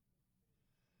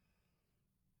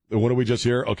 What did we just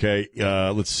hear? Okay,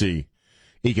 let's see.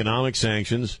 Economic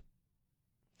sanctions.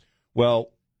 Well,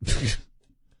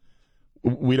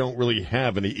 we don't really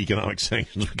have any economic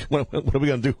sanctions. What are we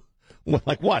going to do?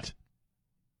 Like what?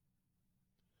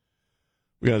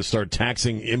 We got to start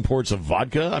taxing imports of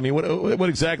vodka? I mean, what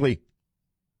exactly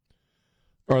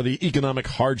are the economic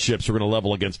hardships we're going to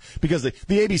level against? Because the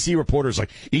ABC reporter's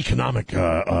like, economic,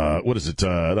 what is it?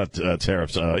 Not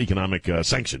tariffs, economic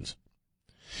sanctions.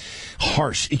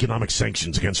 Harsh economic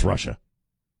sanctions against Russia.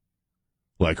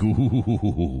 Like,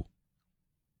 ooh.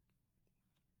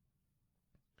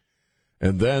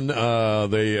 And then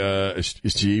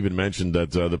she even mentioned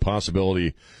that the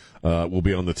possibility will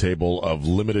be on the table of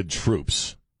limited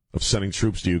troops, of sending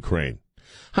troops to Ukraine.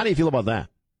 How do you feel about that?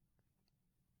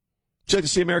 Would you like to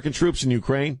see American troops in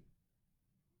Ukraine?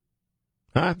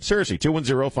 Huh? Seriously,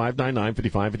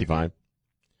 210-599-5555.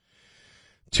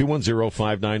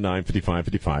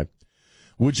 210-599-5555.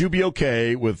 Would you be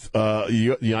okay with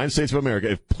the United States of America,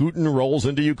 if Putin rolls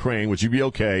into Ukraine, would you be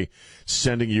okay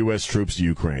sending U.S. troops to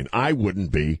Ukraine? I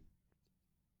wouldn't be.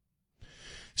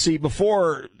 See,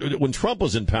 before, when Trump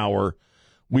was in power,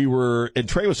 we were, and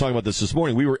Trey was talking about this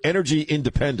morning, we were energy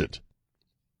independent.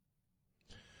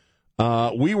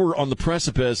 We were on the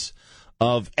precipice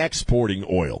of exporting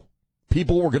oil.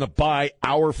 People were going to buy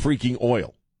our freaking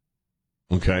oil.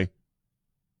 Okay?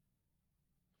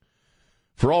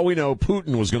 For all we know,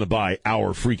 Putin was going to buy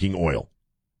our freaking oil.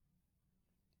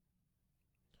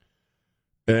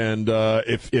 And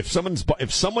if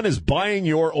someone is buying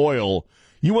your oil,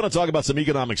 you want to talk about some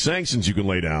economic sanctions you can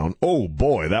lay down. Oh,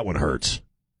 boy, that one hurts.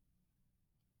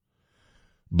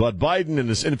 But Biden, in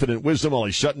his infinite wisdom, while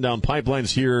he's shutting down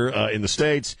pipelines here in the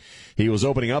States, he was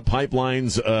opening up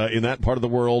pipelines in that part of the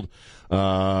world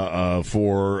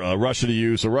for Russia to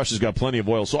use. So Russia's got plenty of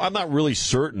oil. So I'm not really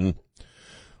certain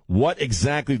what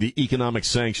exactly the economic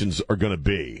sanctions are going to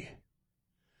be.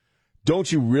 Don't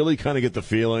you really kind of get the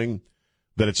feeling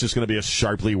that it's just going to be a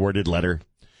sharply worded letter?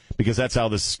 Because that's how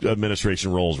this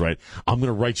administration rolls, right? I'm going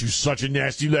to write you such a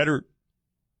nasty letter.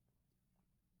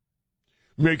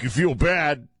 Make you feel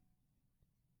bad.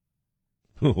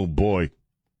 Oh, boy.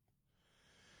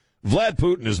 Vlad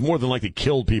Putin is more than likely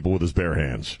killed people with his bare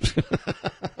hands.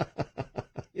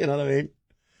 You know what I mean?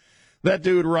 That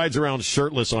dude rides around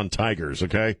shirtless on tigers,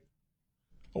 okay?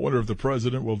 I wonder if the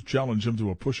president will challenge him to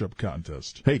a push-up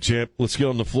contest. Hey, champ, let's get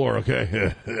on the floor,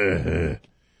 okay?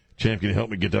 Champ, can you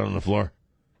help me get down on the floor?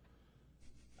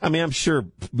 I mean, I'm sure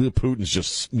Putin's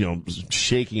just,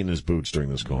 shaking in his boots during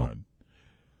this call. God.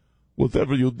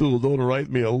 Whatever you do, don't write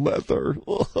me a letter.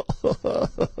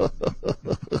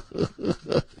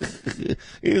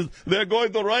 They're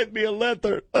going to write me a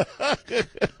letter.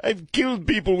 I've killed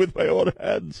people with my own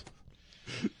hands.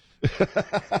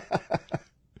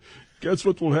 Guess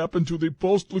what will happen to the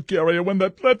postal carrier when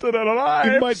that letter arrives?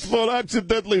 It might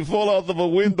accidentally fall out of a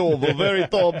window of a very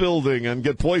tall building and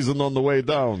get poisoned on the way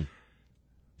down.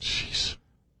 Jeez.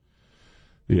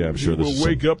 Yeah, I'm sure he will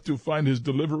wake up to find his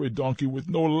delivery donkey with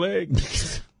no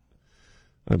legs.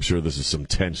 I'm sure this is some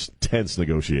tense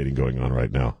negotiating going on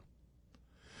right now.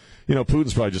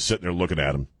 Putin's probably just sitting there looking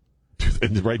at him,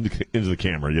 right into the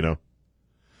camera,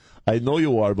 I know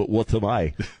you are, but what am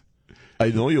I? I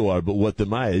know you are, but what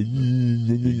am I?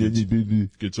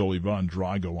 Gets old Ivan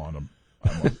Drago on him.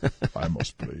 I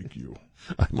must break you.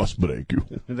 I must break you.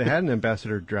 They had an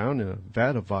ambassador drown in a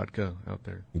vat of vodka out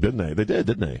there. Didn't they? They did,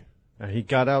 didn't they? He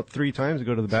got out 3 times to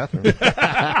go to the bathroom. That's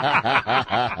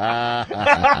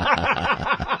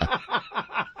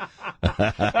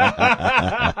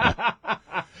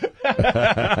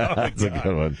a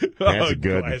good one. That's a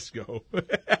good one. Glasgow.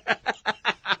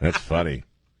 That's funny.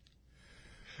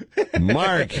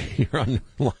 Mark, you're on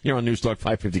News Talk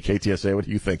 550 KTSA. What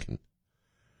are you thinking?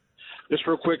 Just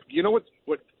real quick, you know what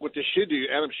they should do?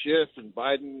 Adam Schiff and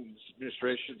Biden's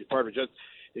administration, Department of Justice,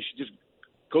 they should just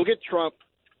go get Trump,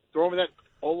 throw him in that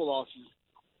Oval Office,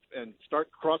 and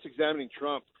start cross-examining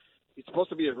Trump. He's supposed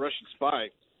to be a Russian spy,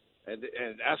 and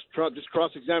ask Trump, just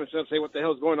cross-examine him, say what the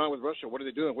hell is going on with Russia? What are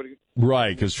they doing?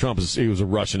 Right, because Trump he was a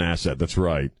Russian asset. That's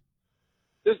right.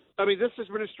 This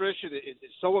administration is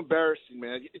so embarrassing,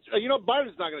 man.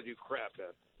 Biden's not going to do crap, man.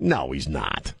 No, he's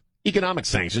not. Economic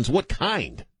sanctions? What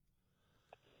kind?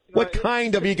 What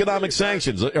kind of economic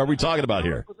sanctions are we talking about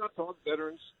here? All the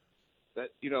veterans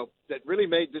that that really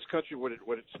made this country what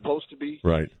it's supposed to be.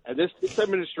 Right. And this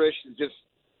administration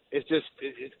it's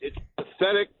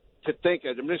pathetic to think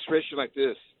an administration like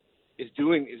this is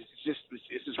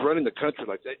just running the country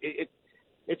like that.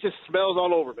 It just smells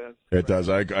all over, man. It does.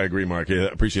 I agree, Mark. I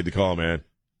appreciate the call, man.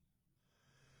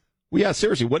 Well, yeah,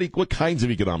 seriously, what kinds of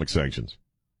economic sanctions?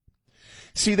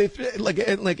 See, they like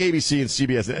ABC and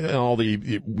CBS and all the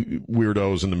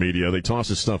weirdos in the media. They toss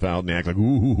this stuff out and they act like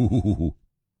ooh.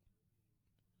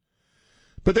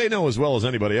 But they know as well as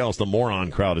anybody else the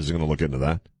moron crowd isn't going to look into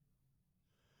that.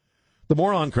 The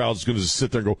moron crowd is going to just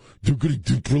sit there and go, "They're going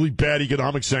to do really bad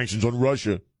economic sanctions on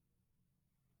Russia."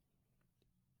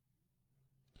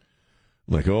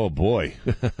 Like, oh boy,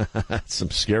 that's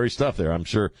some scary stuff there. I'm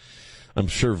sure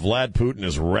Vlad Putin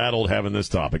is rattled having this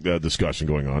topic discussion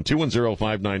going on.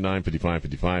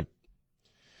 210-599-5555.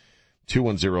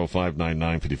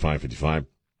 210-599-5555.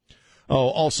 Oh,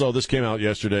 also, this came out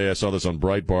yesterday. I saw this on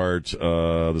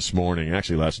Breitbart this morning,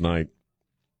 actually last night,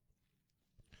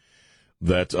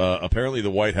 that apparently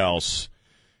the White House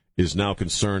is now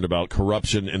concerned about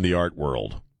corruption in the art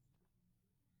world.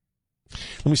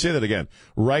 Let me say that again.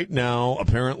 Right now,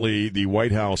 apparently, the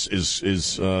White House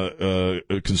is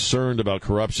concerned about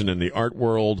corruption in the art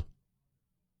world.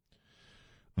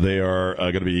 They are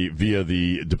going to be via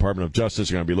the Department of Justice.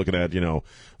 They're going to be looking at,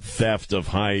 theft of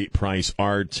high-price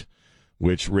art,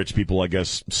 which rich people, I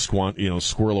guess,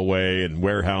 squirrel away in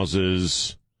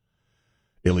warehouses,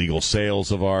 illegal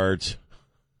sales of art.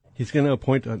 He's going to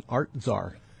appoint an art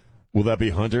czar. Will that be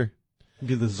Hunter?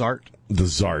 Be the Zart. The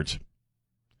Zart.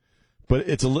 But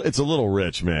it's a little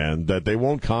rich, man, that they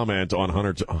won't comment on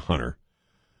Hunter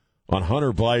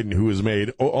Biden, who has made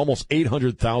almost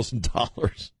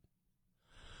 $800,000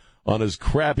 on his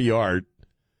crappy art,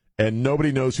 and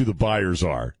nobody knows who the buyers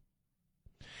are.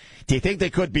 Do you think they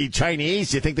could be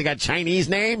Chinese? Do you think they got Chinese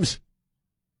names?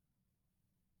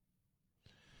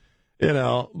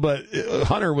 But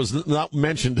Hunter was not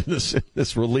mentioned in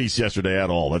this release yesterday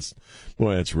at all. That's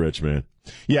rich, man.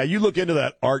 Yeah, you look into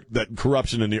that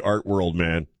corruption in the art world,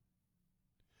 man.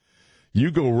 You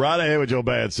go right ahead with your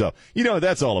bad self. You know what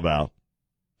that's all about.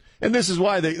 And this is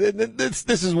why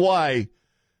this is why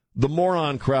the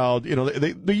moron crowd,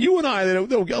 the you and I,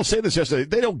 I'll say this yesterday,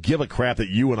 they don't give a crap that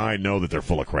you and I know that they're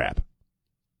full of crap.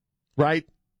 Right?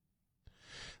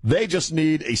 They just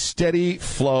need a steady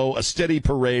flow, a steady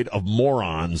parade of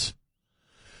morons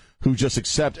who just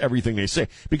accept everything they say.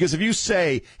 Because if you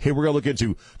say, hey, we're going to look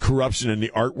into corruption in the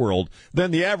art world,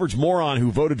 then the average moron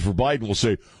who voted for Biden will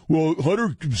say, well,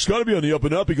 Hunter's got to be on the up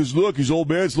and up because, look, his old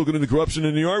man's looking into corruption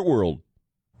in the art world.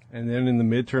 And then in the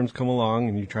midterms come along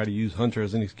and you try to use Hunter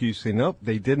as an excuse, say, nope,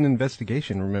 they did an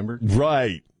investigation, remember?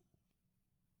 Right.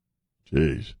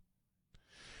 Jeez.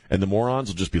 And the morons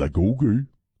will just be like, okay,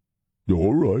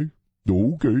 all right,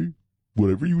 okay,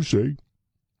 whatever you say.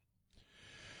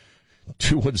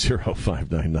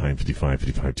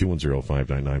 210-599-5555,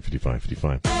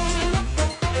 210-599-5555.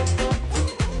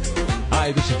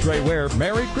 Hi, this is Trey Ware.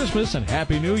 Merry Christmas and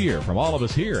Happy New Year from all of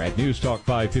us here at News Talk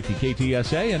 550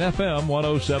 KTSA and FM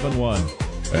 1071.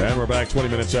 And we're back 20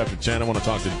 minutes after 10. I want to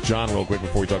talk to John real quick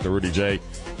before we talk to Rudy J.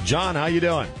 John, how you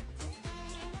doing?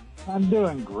 I'm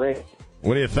doing great.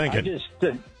 What are you thinking?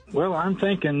 I'm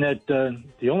thinking that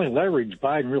the only leverage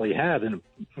Biden really had, and it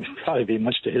would probably be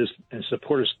much to his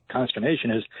supporters' consternation,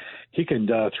 is he can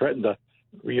threaten to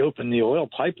reopen the oil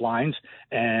pipelines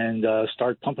and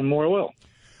start pumping more oil.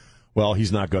 Well,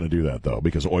 he's not going to do that, though,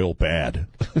 because oil bad.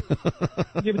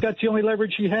 Yeah, but that's the only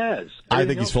leverage he has. I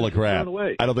think he's full of crap.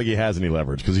 I don't think he has any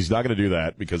leverage because he's not going to do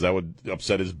that because that would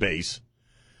upset his base.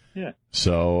 Yeah.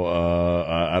 So,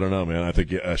 I don't know, man. I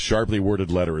think a sharply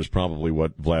worded letter is probably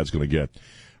what Vlad's going to get.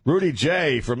 Rudy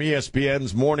J. from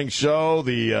ESPN's morning show,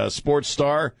 the sports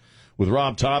star with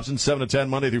Rob Thompson, 7 to 10,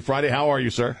 Monday through Friday. How are you,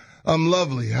 sir? I'm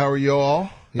lovely. How are you all?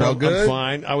 Y'all good?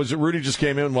 I'm fine. Rudy just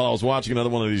came in while I was watching another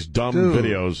one of these dumb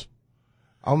videos.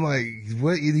 I'm like,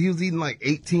 what? He was eating like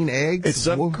 18 eggs? It's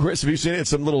Chris, have you seen it?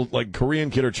 It's some little like Korean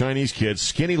kid or Chinese kid,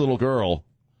 skinny little girl.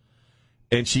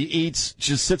 And she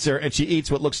just sits there and she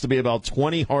eats what looks to be about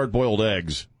 20 hard-boiled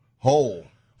eggs. Whole.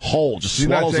 Just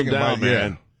swallows them down,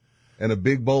 man. Yeah. And a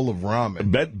big bowl of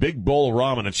ramen. Big bowl of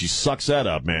ramen, and she sucks that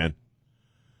up, man.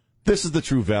 This is the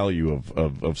true value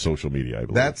of social media, I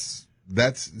believe.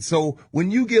 That's so when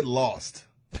you get lost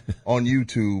on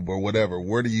YouTube or whatever,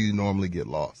 where do you normally get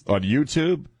lost? On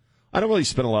YouTube? I don't really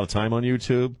spend a lot of time on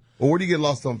YouTube. Or where do you get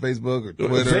lost on Facebook or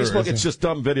Twitter? Facebook, it's just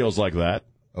dumb videos like that.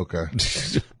 Okay.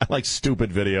 I like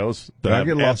stupid videos that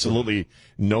have absolutely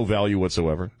no value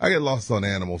whatsoever. I get lost on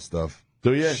animal stuff.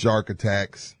 Do you? Shark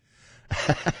attacks,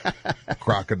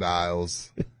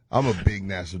 crocodiles. I'm a big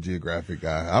National Geographic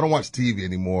guy. I don't watch TV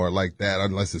anymore like that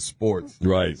unless it's sports.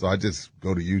 Right. So I just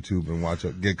go to YouTube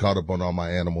and get caught up on all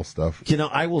my animal stuff.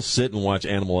 I will sit and watch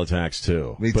animal attacks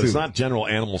too. Me too. But it's not general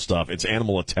animal stuff. It's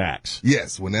animal attacks.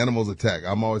 Yes, when animals attack,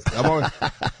 I'm always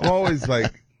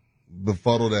like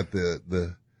befuddled at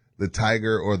the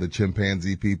tiger or the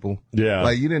chimpanzee people. Yeah.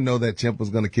 Like you didn't know that chimp was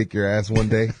going to kick your ass one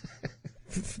day.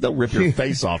 They'll rip your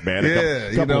face off, man.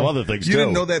 A couple of other things, you too. You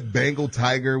didn't know that Bengal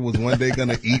tiger was one day going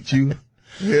to eat you?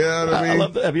 Yeah, you know what I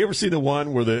mean? Have you ever seen the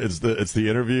one where it's the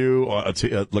interview,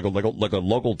 like a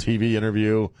local TV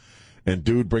interview, and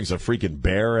dude brings a freaking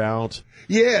bear out?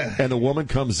 Yeah. And the woman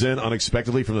comes in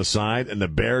unexpectedly from the side, and the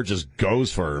bear just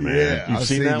goes for her, man. Yeah, You've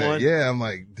seen that one? Yeah, I'm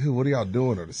like, dude, what are y'all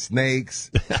doing? Or the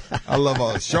snakes? I love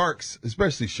all the sharks,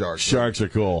 especially sharks. Sharks are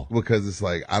cool. Because it's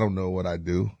like, I don't know what I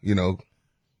do,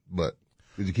 but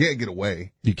you can't get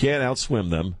away. You can't outswim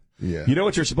them. Yeah. You know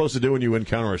what you're supposed to do when you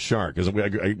encounter a shark? Because I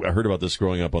heard about this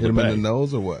growing up on the bay. Hit him in the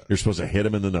nose or what? You're supposed to hit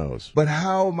him in the nose. But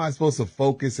how am I supposed to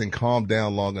focus and calm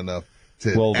down long enough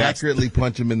to accurately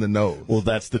punch him in the nose? Well,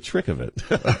 that's the trick of it.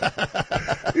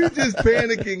 You're just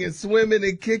panicking and swimming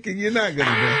and kicking. You're not going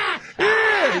to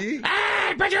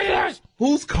punch you in the nose.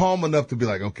 Who's calm enough to be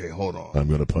like, okay, hold on. I'm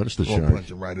going to punch the shark. Punch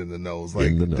him right in the nose. Like,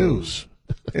 in the nose.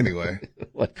 Anyway.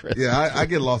 Like Chris. Yeah, I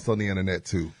get lost on the internet,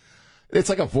 too. It's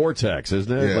like a vortex,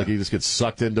 isn't it? Yeah. Like you just get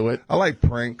sucked into it. I like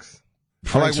pranks.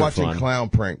 Pranks I are like watching fun. clown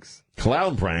pranks.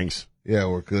 Clown pranks? Yeah,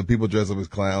 where people dress up as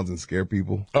clowns and scare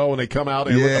people. Oh, when they come out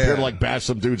and appear to like bash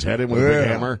some dude's head in with a big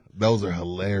hammer? Those are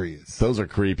hilarious. Those are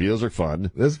creepy. Those are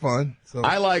fun. It's fun. So.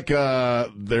 I like,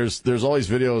 there's all these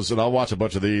videos, and I'll watch a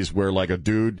bunch of these where like a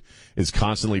dude is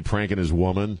constantly pranking his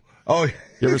woman. Oh,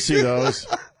 you ever see those?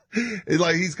 It's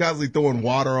like he's constantly throwing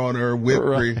water on her, whipped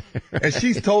cream. And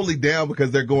she's totally down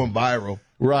because they're going viral.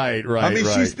 Right. I mean,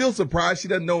 she's still surprised. She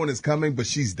doesn't know when it's coming, but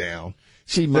she's down.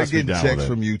 She must be They're down getting checks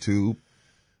with it. from YouTube.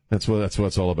 That's what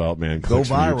it's all about, man. Go Clicks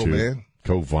from viral, YouTube. man.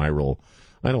 Go viral.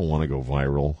 I don't want to go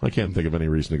viral. I can't think of any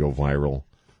reason to go viral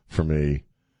for me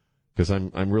because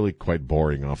I'm really quite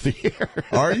boring off the air.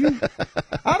 Are you?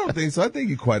 I don't think so. I think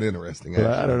you're quite interesting. But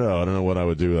I don't know. I don't know what I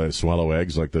would do. I'd swallow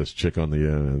eggs like this chick on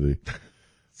the.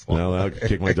 No, I'll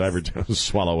kick my diver down and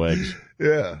swallow eggs.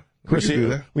 Yeah. Chris,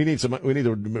 We we need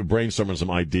to brainstorm on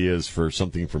some ideas for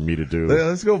something for me to do. Yeah,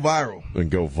 let's go viral. And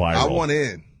go viral. I want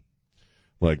in.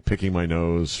 Like picking my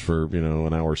nose for,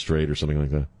 an hour straight or something like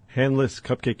that. Handless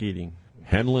cupcake eating.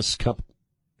 Handless cupcake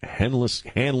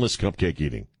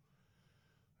eating.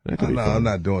 I'm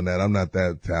not doing that. I'm not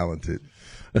that talented.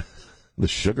 The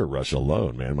sugar rush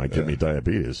alone, man, might give me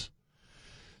diabetes.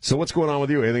 So what's going on with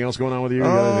you? Anything else going on with you? You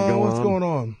got anything what's going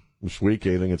on? This week,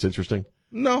 anything that's interesting?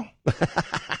 No.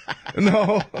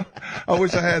 No. I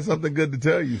wish I had something good to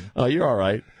tell you. Oh, you're all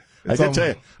right. I did tell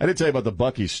you about the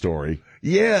Bucky story.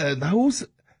 Yeah,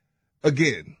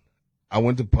 again, I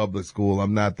went to public school.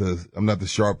 I'm not the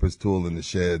sharpest tool in the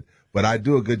shed, but I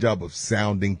do a good job of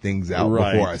sounding things out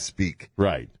before I speak.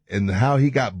 Right. And how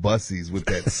he got bussies with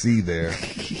that C there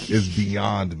is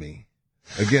beyond me.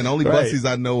 Again, only bussies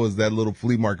I know is that little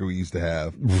flea market we used to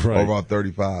have over on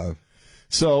 35.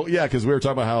 So, yeah, because we were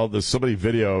talking about how somebody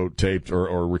videotaped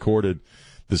or recorded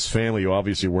this family who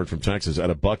obviously weren't from Texas at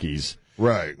a Bucky's.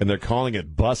 Right. And they're calling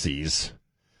it Bussies.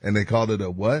 And they called it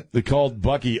a what? They called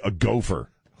Bucky a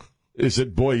gopher. They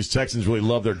said, boy, these Texans really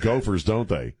love their gophers, don't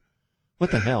they?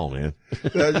 What the hell, man?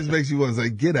 That just makes you want to say,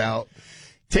 get out.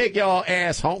 Take your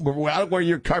ass home out of where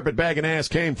your carpetbagging ass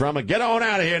came from and get on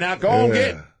out of here now. Go on,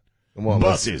 get Come on,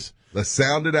 buses. Let's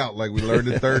sound it out like we learned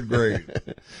in third grade.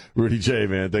 Rudy J,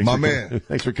 man. Thanks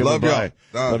Thanks for coming Love by.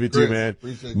 y'all. Love you Chris, too, man.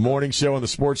 appreciate Morning show on the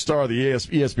Sports Star, the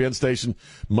ESPN station,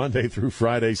 Monday through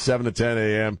Friday, 7 to 10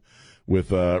 a.m.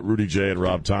 with Rudy J and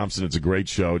Rob Thompson. It's a great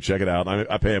show. Check it out.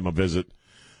 I pay him a visit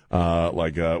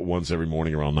once every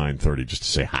morning around 9:30 just to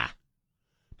say hi.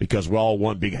 Because we're all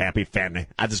one big happy family.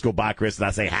 I just go by, Chris, and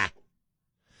I say hi.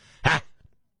 Hi.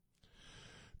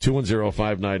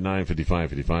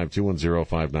 210-599-5555.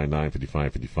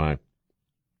 210-599-5555.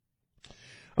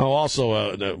 Oh,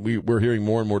 also, we're hearing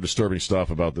more and more disturbing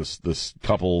stuff about this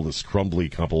couple, this Crumbly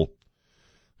couple,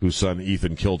 whose son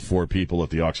Ethan killed 4 people at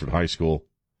the Oxford High School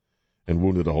and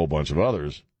wounded a whole bunch of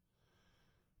others.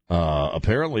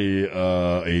 Apparently,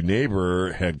 a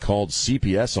neighbor had called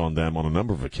CPS on them on a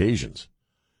number of occasions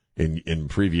in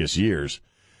previous years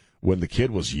when the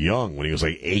kid was young, when he was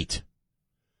like 8.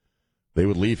 They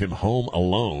would leave him home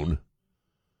alone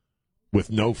with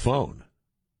no phone,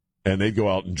 and they'd go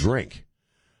out and drink.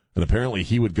 And apparently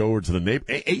he would go over to the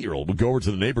 8-year-old would go over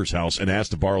to the neighbor's house and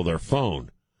ask to borrow their phone.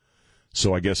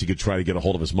 So I guess he could try to get a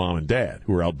hold of his mom and dad,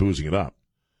 who were out boozing it up.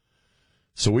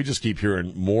 So we just keep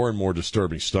hearing more and more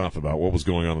disturbing stuff about what was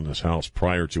going on in this house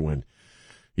prior to when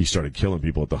he started killing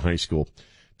people at the high school.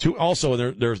 Also,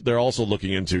 they're also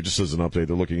looking into, just as an update,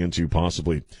 they're looking into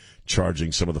possibly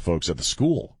charging some of the folks at the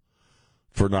school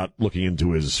for not looking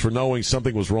into for knowing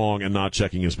something was wrong and not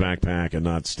checking his backpack and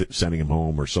not sending him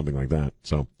home or something like that.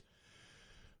 So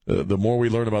the more we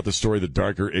learn about this story, the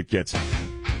darker it gets.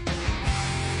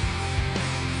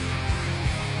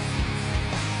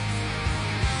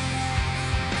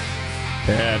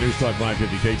 And News Talk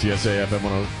 550 KTSA FM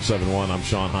 1071. I'm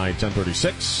Sean Hyde,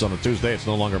 1036 on a Tuesday. It's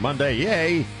no longer Monday.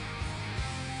 Yay!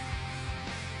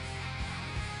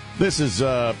 This is,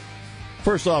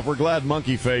 first off, we're glad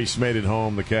Monkey Face made it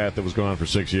home, the cat that was gone for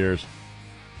 6 years.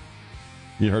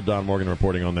 You heard Don Morgan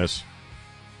reporting on this.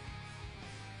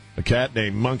 A cat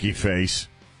named Monkey Face.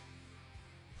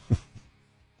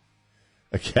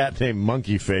 A cat named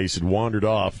Monkey Face had wandered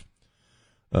off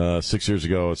 6 years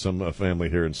ago at a family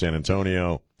here in San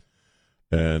Antonio,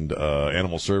 and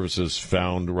Animal Services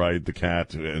found the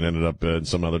cat and ended up in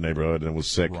some other neighborhood and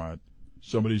was sick. Right.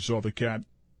 Somebody saw the cat.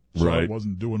 Saw it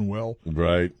wasn't doing well.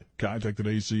 Right. Contacted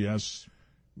ACS.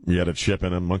 He had a chip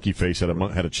in him. Monkey Face had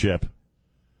a chip.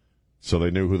 So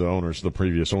they knew who the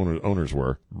previous owners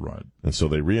were. Right. And so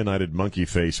they reunited Monkey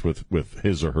Face with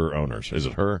his or her owners. Is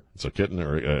it her? It's a kitten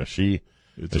or a she?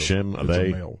 It's a shim? A they?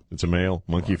 A male. It's a male?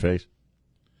 Monkey Face?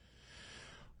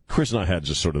 Chris and I had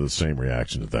just sort of the same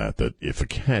reaction to that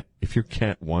if your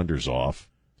cat wanders off,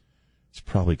 it's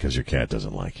probably because your cat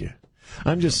doesn't like you.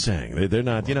 I'm just saying. They're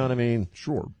not, you know what I mean?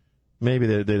 Sure. Maybe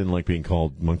they didn't like being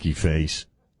called Monkey Face.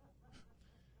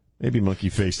 Maybe Monkey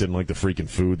Face didn't like the freaking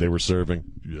food they were serving.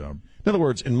 Yeah. In other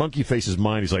words, in Monkey Face's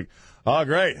mind, he's like, "Oh,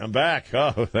 great, I'm back.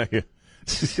 Oh, thank you."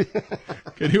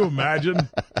 Can you imagine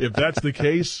if that's the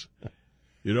case?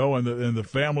 You know, and the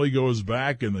family goes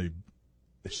back and they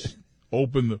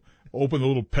open the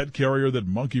little pet carrier that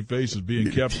Monkey Face is being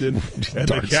kept in, and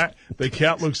the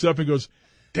cat looks up and goes,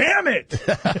 "Damn it!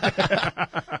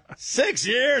 6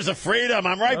 years of freedom.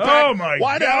 I'm right back. Oh my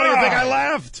Why God! the hell do you think I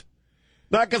left?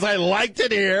 Not because I liked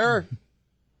it here.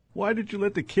 Why did you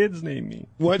let the kids name me?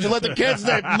 Why'd you let the kids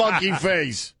name Monkey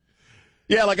Face?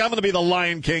 Yeah, like I'm going to be the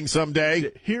Lion King someday.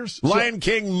 Here's Lion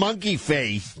King Monkey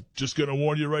Face. Just going to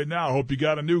warn you right now. I hope you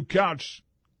got a new couch.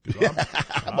 I'm going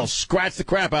to scratch the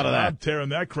crap out of that. I'm tearing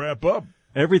that crap up.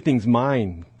 Everything's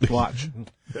mine. Watch.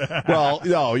 Well,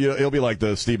 no, it'll be like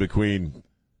the Steve McQueen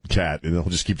cat, and he'll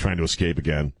just keep trying to escape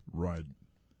again. Right.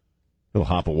 He'll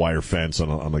hop a wire fence on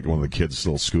like one of the kids'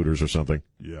 little scooters or something.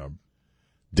 Yeah.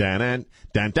 Dan.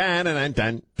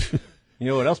 You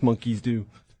know what else monkeys do?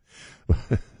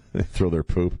 They throw their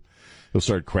poop. He'll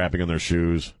start crapping on their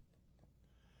shoes.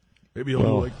 Maybe he'll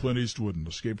do like Clint Eastwood and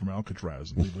escape from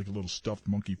Alcatraz and leave like a little stuffed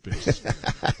monkey face.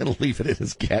 He'll leave it in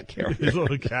his cat carrier. His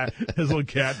little cat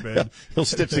bed. He'll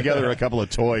stitch together a couple of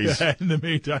toys. In the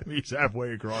meantime, he's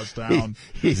halfway across town.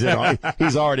 He's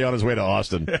already on his way to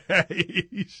Austin.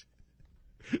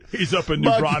 He's up in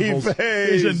New Braunfels.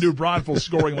 He's in New Braunfels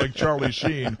scoring like Charlie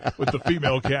Sheen with the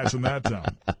female cats in that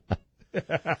town.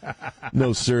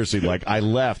 No, seriously, like I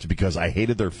left because I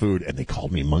hated their food and they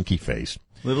called me Monkey Face.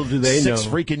 Little do they know.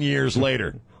 6 freaking years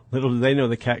later. Little do they know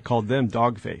the cat called them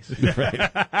Dog Face.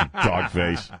 Right. Dog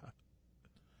Face.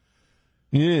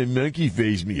 Yeah, Monkey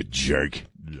Face me a jerk.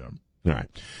 Yeah. All right.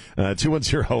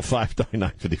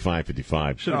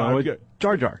 210-599-5555. Should have gone with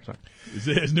Jar Jar. Sorry.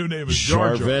 His new name is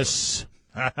Jar Jar. Jarvis.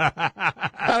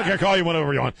 I don't care. Call you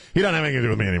whatever you want. He doesn't have anything to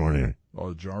do with me anymore. Anyway.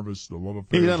 Oh, Jarvis, the love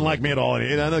affair. He doesn't like me at all.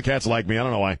 I know the cats like me. I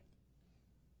don't know why.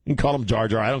 You can call him Jar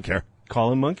Jar. I don't care.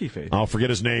 Call him Monkey Face. I'll forget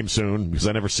his name soon because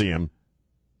I never see him.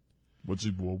 What's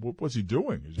he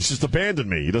doing? He's just abandoned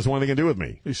me. He doesn't want anything to do with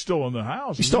me. He's still in the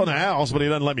house. He's still in the house, but he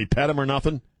doesn't let me pet him or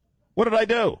nothing. What did I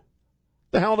do?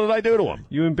 The hell did I do to him?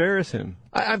 You embarrass him.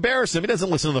 I embarrass him. He doesn't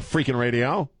listen to the freaking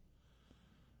radio.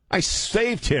 I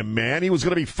saved him, man. He was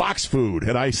going to be fox food,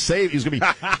 and he was going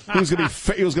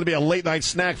to be a late night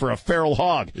snack for a feral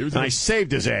hog. And I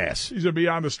saved his ass. He's going to be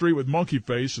on the street with Monkey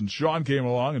Face, and Sean came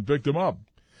along and picked him up.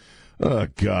 Oh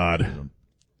God.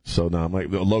 So now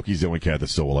Loki's the only cat that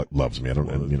still loves me. I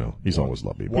don't, he's always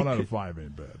loved me. 1 out of 5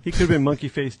 ain't bad. He could have been Monkey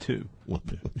Face too.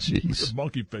 Jeez.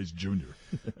 Monkey Face Junior.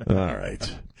 All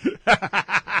right.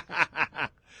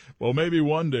 Well, maybe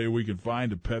one day we can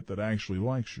find a pet that actually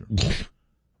likes you.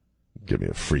 Give me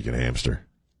a freaking hamster.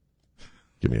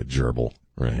 Give me a gerbil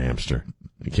or a hamster.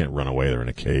 You can't run away. They're in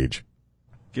a cage.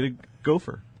 Get a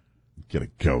gopher. Get a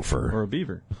gopher. Or a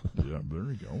beaver. Yeah,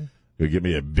 there you go. You give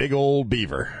me a big old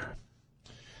beaver.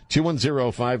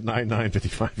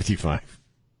 210-599-5555.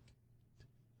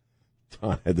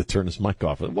 Don had to turn his mic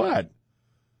off. What?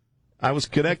 I was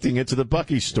connecting it to the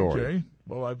Bucky story. Okay.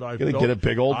 Well, I get a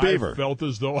big old beaver. I felt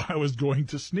as though I was going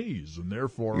to sneeze, and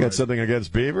therefore you got something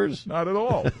against beavers? Not at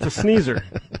all. It's a sneezer.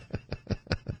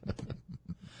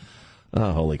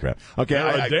 Oh, holy crap! Okay,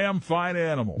 they're a damn fine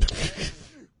animal.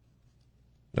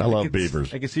 I love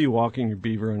beavers. I can see you walking your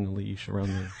beaver on a leash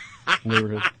around the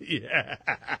neighborhood. Yeah,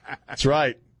 that's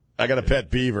right. I got a pet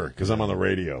beaver because I'm on the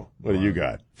radio. What do you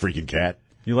got? Freaking cat.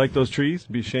 You like those trees?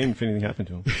 Be ashamed if anything happened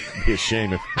to them. Be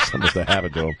ashamed if something was to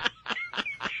happen to him.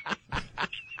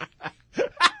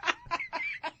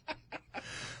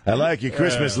 I like your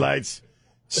Christmas lights.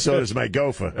 So does my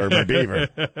gopher, or my beaver.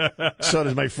 So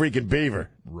does my freaking beaver.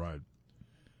 Right.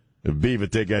 The beaver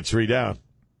take that tree down.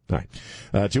 All right.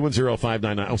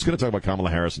 210-599. I was going to talk about Kamala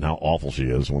Harris and how awful she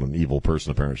is. What an evil person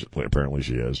apparently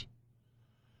she is.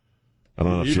 I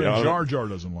don't know if Even Jar Jar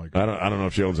doesn't like her. I don't know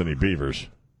if she owns any beavers.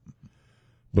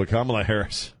 But Kamala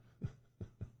Harris.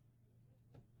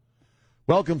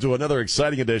 Welcome to another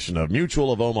exciting edition of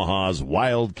Mutual of Omaha's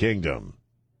Wild Kingdom.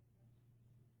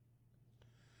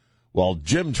 While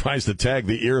Jim tries to tag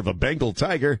the ear of a Bengal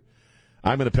tiger,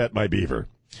 I'm going to pet my beaver.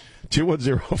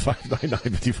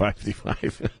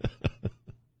 210-599-5555.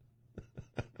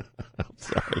 I'm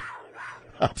sorry.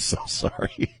 I'm so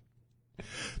sorry.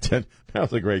 That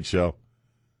was a great show.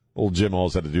 Old Jim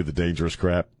always had to do the dangerous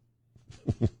crap.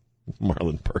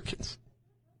 Marlon Perkins.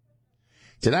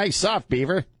 Today, soft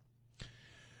beaver.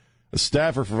 A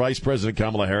staffer for Vice President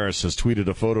Kamala Harris has tweeted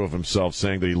a photo of himself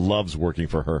saying that he loves working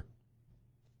for her.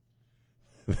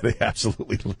 They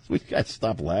absolutely. We got to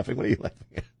stop laughing. What are you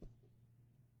laughing at?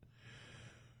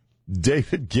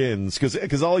 David Gins,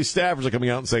 because all these staffers are coming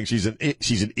out and saying she's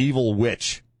an evil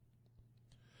witch.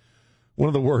 One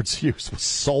of the words used was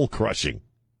soul crushing.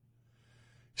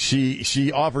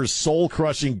 She offers soul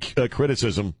crushing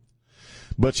criticism,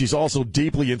 but she's also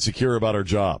deeply insecure about her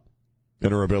job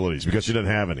and her abilities because she doesn't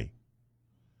have any.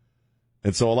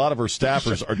 And so a lot of her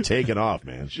staffers are taken off,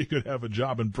 man. She could have a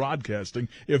job in broadcasting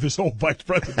if this whole vice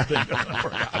president thing doesn't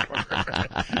work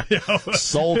out.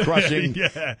 Soul-crushing,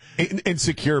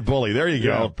 insecure bully. There you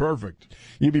go. Perfect.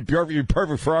 You'd be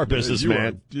perfect for our business,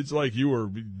 man. It's like you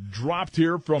were dropped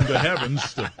here from the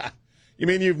heavens. You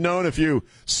mean you've known a few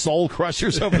soul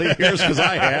crushers over the years? Because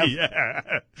I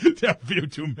have. A few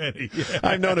too many. Yeah.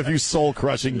 I've known a few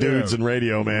soul-crushing dudes in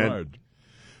radio, man. Right.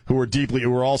 Who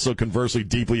were also conversely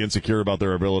deeply insecure about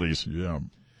their abilities. Yeah.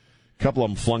 A couple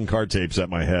of them flung card tapes at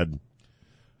my head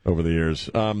over the years.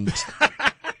 You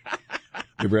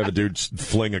ever have a dude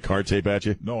fling a card tape at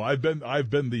you? No, I've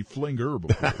been the flinger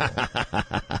before.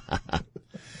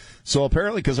 So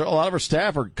apparently, because a lot of her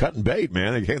staff are cutting bait,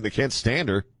 man, they can't stand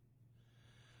her.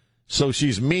 So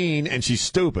she's mean and she's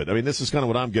stupid. I mean, this is kind of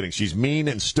what I'm getting. She's mean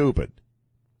and stupid,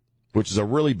 which is a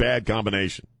really bad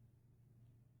combination.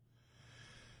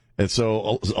 And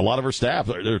so a lot of her staff,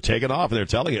 they're taking off and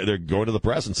they're going to the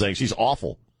press and saying she's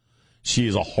awful. She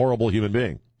is a horrible human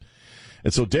being.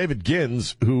 And so David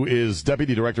Gins, who is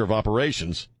Deputy Director of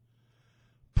Operations,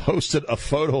 posted a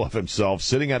photo of himself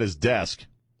sitting at his desk.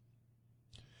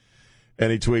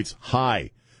 And he tweets,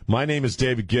 "Hi, my name is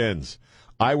David Gins.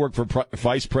 I work for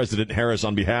Vice President Harris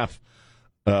on behalf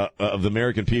of the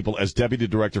American people as Deputy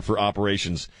Director for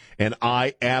Operations, and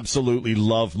I absolutely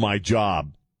love my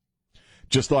job.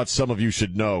 Just thought some of you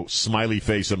should know." Smiley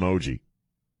face emoji.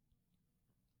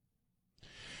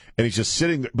 And he's just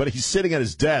sitting, but he's sitting at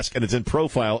his desk, and it's in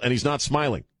profile, and he's not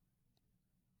smiling.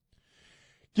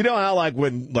 You know how, like,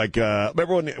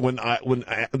 remember when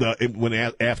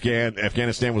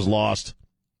Afghanistan was lost,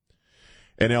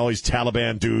 and all these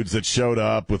Taliban dudes that showed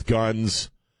up with guns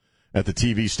at the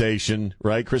TV station,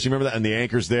 right? Chris, you remember that? And the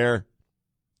anchor's there.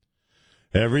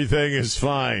 Everything is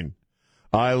fine.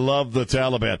 I love the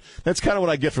Taliban. That's kind of what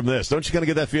I get from this. Don't you kind of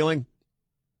get that feeling?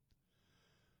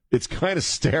 It's kind of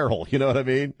sterile. You know what I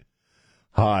mean?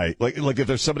 Hi. Like if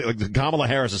there's somebody, like Kamala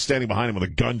Harris is standing behind him with a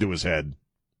gun to his head.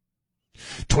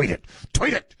 Tweet it.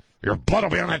 Tweet it. Your blood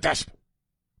will be on that desk.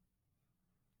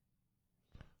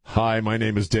 Hi, my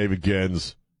name is David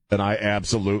Gins, and I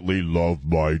absolutely love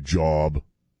my job.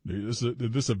 Is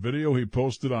this a video he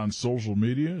posted on social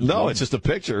media? No, it's just a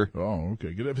picture. Oh,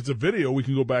 okay. If it's a video, we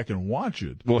can go back and watch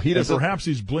it. Well, he doesn't. Perhaps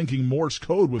he's blinking Morse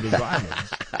code with his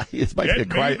eyelids. It might Get me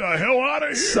the hell out of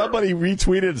here! Somebody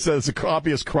retweeted and says it's a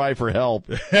obvious cry for help.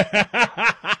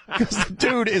 Because the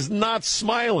dude is not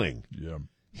smiling. Yeah.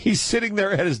 He's sitting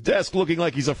there at his desk looking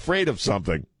like he's afraid of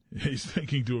something. He's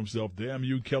thinking to himself, "Damn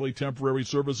you, Kelly Temporary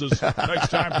Services. Next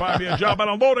time, find me a job on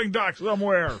a loading dock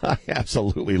somewhere." I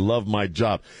absolutely love my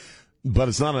job. But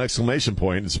it's not an exclamation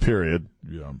point. It's a period.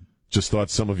 Yeah. Just thought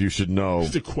some of you should know.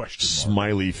 Just a question mark.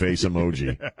 Smiley face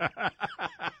emoji.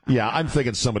 Yeah, I'm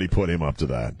thinking somebody put him up to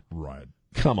that. Right.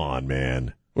 Come on,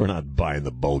 man. We're not buying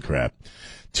the bull crap.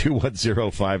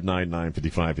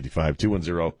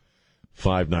 210-599-5555.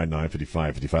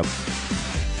 210-599-5555.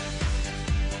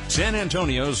 San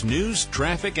Antonio's news,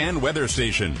 traffic, and weather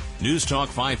station. News Talk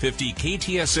 550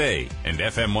 KTSA and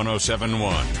FM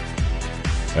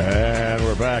 107.1. And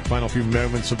we're back. Final few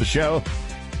moments of the show.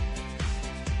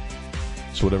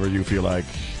 So whatever you feel like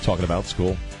talking about, it's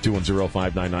cool.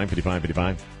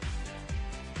 210-599-5555.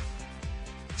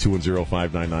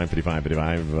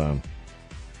 210-599-5555.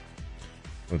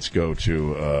 Let's go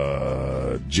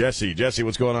to Jesse. Jesse,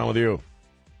 what's going on with you?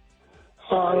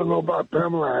 I don't know about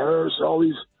Pamela Harris. All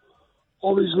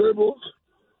these liberals,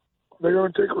 they're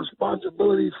going to take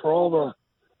responsibility for all the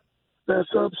mess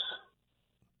ups.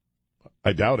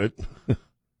 I doubt it.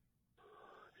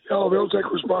 They'll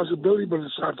take responsibility, but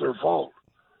it's not their fault.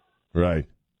 Right.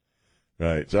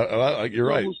 So, you're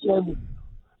right.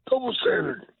 Double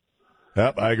standard.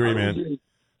 Yep, I agree, man.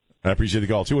 I appreciate the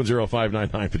call.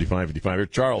 210-599-5555.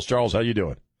 Charles, how you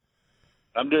doing?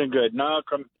 I'm doing good. No,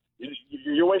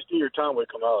 you're wasting your time with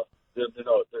Kamala. There's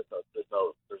no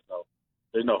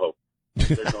hope.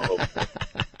 There's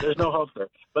no hope there.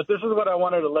 But But this is what I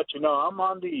wanted to let you know. I'm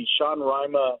on the Sean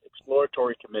Rima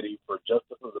Exploratory Committee for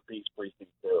Justice of the Peace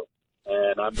Precinct 2.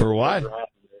 And I'm for what?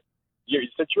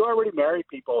 Since you already marry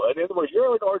people, in other words, you're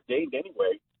already ordained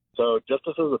anyway. So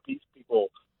Justice of the Peace people,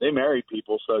 they marry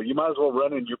people. So you might as well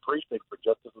run in your precinct for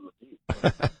Justice of the Peace.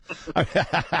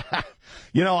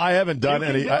 You know, I haven't done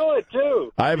any. You can do it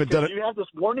too. I haven't done it. You have this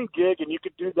morning gig, and you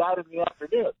could do that in the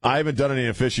afternoon. I haven't done any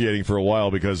officiating for a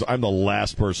while because I'm the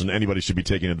last person anybody should be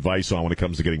taking advice on when it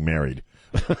comes to getting married.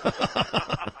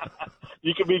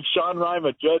 You could be Sean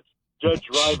Rima, Judge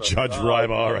Rima. Judge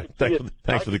Rima. All right.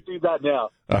 Thanks for the. Do that now.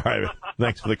 All right.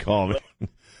 Thanks for the call, man.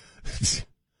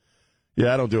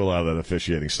 Yeah, I don't do a lot of that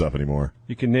officiating stuff anymore.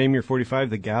 You can name your 45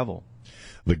 the gavel.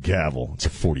 The gavel. It's a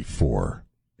 44.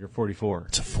 You're 44.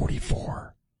 It's a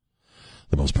 44.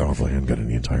 The most powerful handgun in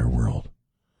the entire world.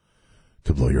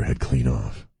 Could blow your head clean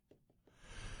off.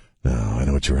 Now, I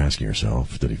know what you're asking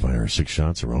yourself. Did he fire 6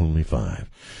 shots or only 5?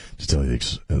 To tell you,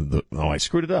 I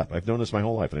screwed it up. I've known this my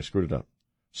whole life, and I screwed it up.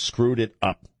 Screwed it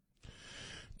up.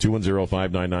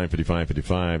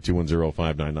 210-599-5555.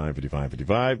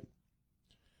 210-599-5555.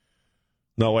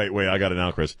 No, wait, I got it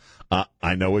now, Chris.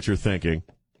 I know what you're thinking.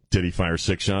 Did he fire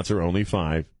 6 shots or only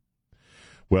 5?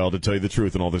 Well, to tell you the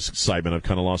truth, in all this excitement, I've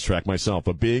kind of lost track myself.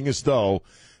 But being as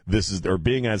this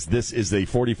is a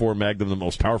 44 Magnum, the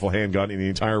most powerful handgun in the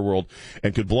entire world,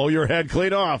 and could blow your head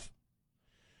clean off,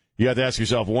 you have to ask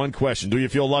yourself one question. Do you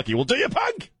feel lucky? Well, do you,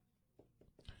 punk?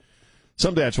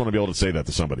 Someday I just want to be able to say that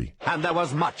to somebody. And there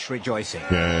was much rejoicing.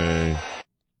 Yay.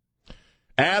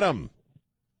 Adam.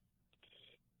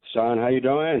 Sean, how you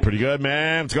doing? Pretty good,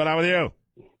 man. What's going on with you?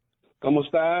 ¿Cómo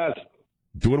estás?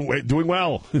 Doing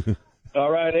well. All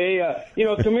right. Hey,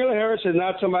 Kamala Harris is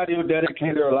not somebody who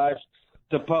dedicated her life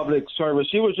to public service.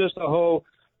 She was just a whole,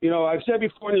 I've said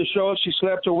before in the show, she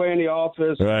slept her way in the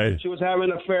office. Right. She was having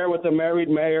an affair with a married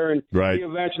mayor, and right. He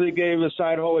eventually gave a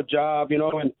side hoe a job,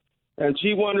 and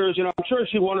she wonders, I'm sure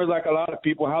she wonders, like a lot of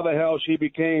people, how the hell she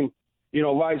became,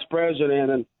 vice president.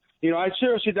 And, I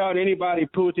seriously doubt anybody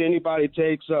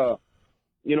takes her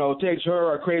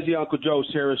or Crazy Uncle Joe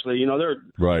seriously.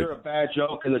 They're a bad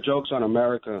joke, and the joke's on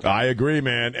America. I agree,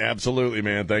 man. Absolutely,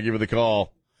 man. Thank you for the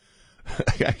call.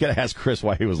 I got to ask Chris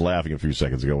why he was laughing a few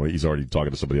seconds ago when he's already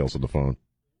talking to somebody else on the phone.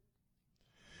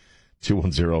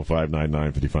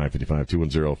 210-599-5555,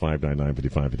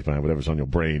 210-599-5555, whatever's on your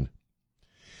brain.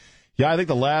 Yeah, I think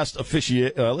the last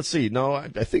officiate, let's see, no, I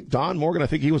think Don Morgan, I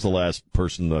think he was the last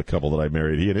couple that I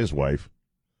married, he and his wife.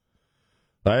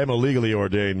 I am a legally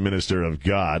ordained minister of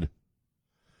God,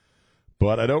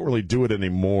 but I don't really do it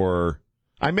anymore.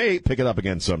 I may pick it up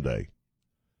again someday.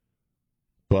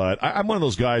 But I'm one of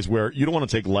those guys where you don't want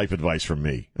to take life advice from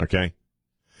me, okay?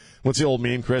 What's the old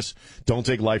meme, Chris? Don't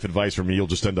take life advice from me, you'll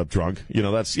just end up drunk.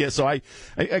 So I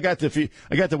got to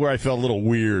where I felt a little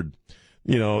weird.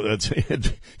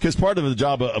 Because part of the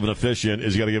job of an officiant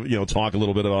is you got to talk a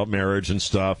little bit about marriage and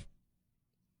stuff.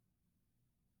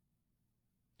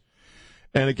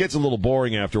 And it gets a little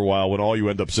boring after a while when all you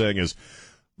end up saying is,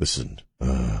 listen,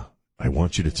 I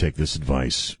want you to take this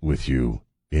advice with you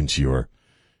into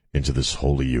this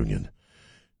holy union.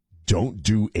 Don't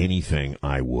do anything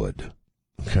I would.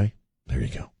 Okay? There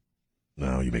you go.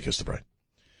 Now you may kiss the bride.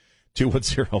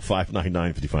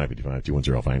 210-599-5555.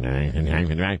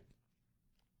 210-599-5555.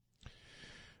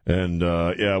 And,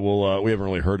 we haven't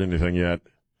really heard anything yet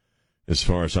as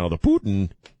far as how the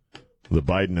Biden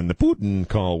and the Putin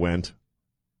call went.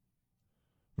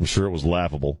 I'm sure it was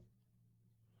laughable.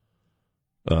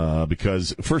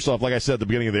 Because, first off, like I said at the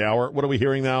beginning of the hour, what are we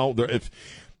hearing now?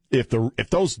 If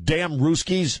those damn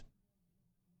Ruskies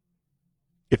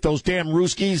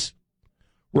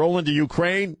roll into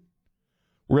Ukraine,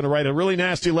 we're going to write a really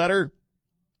nasty letter.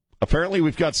 Apparently,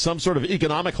 we've got some sort of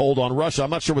economic hold on Russia.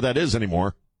 I'm not sure what that is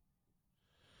anymore.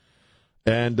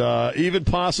 And even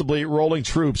possibly rolling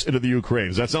troops into the Ukraine.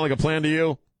 Does that sound like a plan to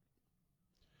you?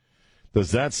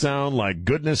 Does that sound like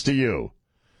goodness to you?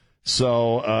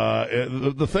 So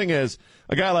the thing is,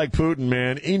 a guy like Putin,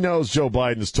 man, he knows Joe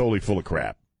Biden is totally full of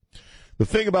crap. The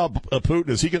thing about Putin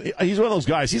is he's one of those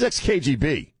guys. He's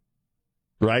ex-KGB,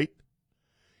 right?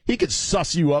 He could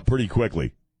suss you up pretty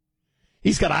quickly.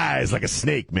 He's got eyes like a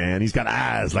snake, man. He's got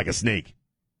eyes like a snake.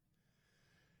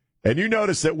 And you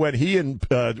notice that when he and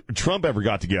Trump ever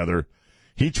got together,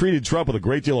 he treated Trump with a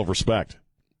great deal of respect.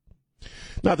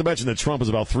 Not to mention that Trump is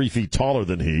about 3 feet taller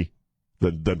than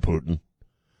Putin.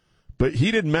 But he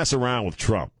didn't mess around with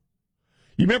Trump.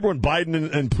 You remember when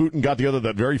Biden and Putin got together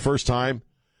that very first time?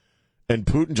 And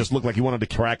Putin just looked like he wanted to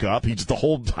crack up. He just the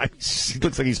whole time, he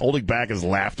looks like he's holding back his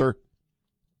laughter.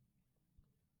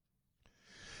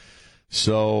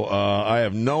 So I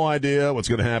have no idea what's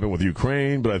going to happen with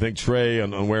Ukraine, but I think Trey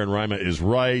on Ware and Rima is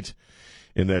right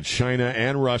in that China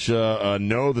and Russia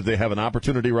know that they have an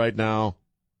opportunity right now,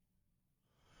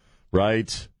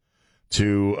 right,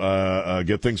 to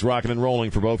get things rocking and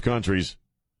rolling for both countries.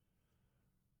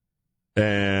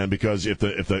 And because if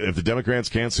the Democrats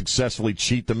can't successfully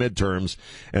cheat the midterms,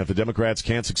 and if the Democrats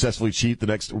can't successfully cheat the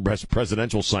next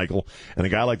presidential cycle, and a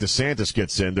guy like DeSantis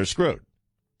gets in, they're screwed.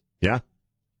 Yeah.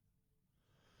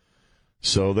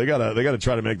 So they gotta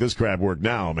try to make this crap work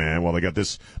now, man, while they got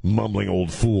this mumbling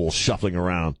old fool shuffling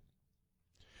around.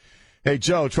 Hey,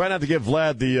 Joe, try not to give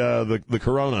Vlad the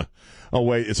corona. Oh,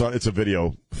 wait, it's a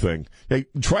video thing. Hey,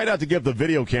 try not to give the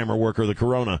video camera worker the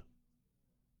corona.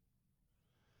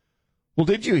 Well,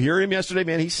 did you hear him yesterday,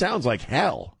 man? He sounds like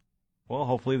hell. Well,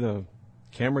 hopefully the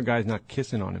camera guy's not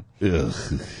kissing on him.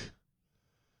 Ugh.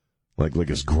 Like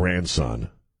his grandson.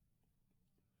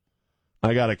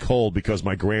 I got a cold because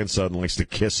my grandson likes to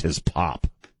kiss his pop.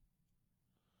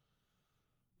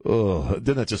 Ugh,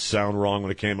 didn't that just sound wrong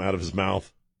when it came out of his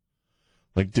mouth?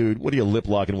 Like, dude, what are you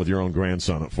lip-locking with your own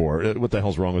grandson for? What the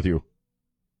hell's wrong with you?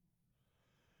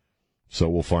 So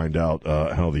we'll find out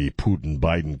how the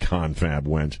Putin-Biden confab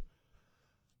went.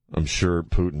 I'm sure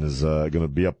Putin is going to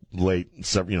be up late,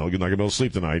 not going to be able to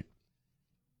sleep tonight,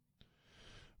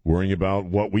 worrying about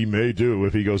what we may do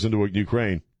if he goes into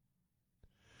Ukraine.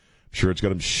 I'm sure it's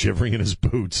got him shivering in his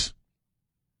boots.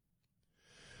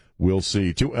 We'll see.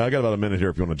 I got about a minute here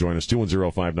if you want to join us.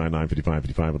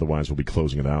 210-599-5555. Otherwise, we'll be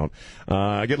closing it out.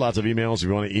 I get lots of emails. If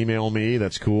you want to email me,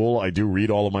 that's cool. I do read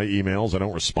all of my emails. I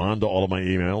don't respond to all of my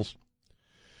emails.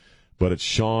 But it's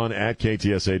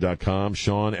Sean@KTSA.com,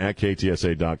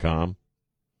 Sean@KTSA.com.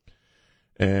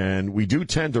 And we do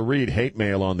tend to read hate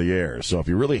mail on the air. So if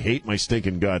you really hate my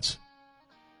stinking guts,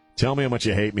 tell me how much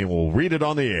you hate me, and we'll read it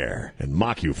on the air and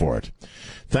mock you for it.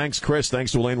 Thanks, Chris.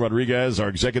 Thanks to Elaine Rodriguez, our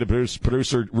executive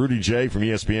producer, Rudy J. from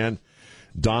ESPN,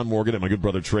 Don Morgan, and my good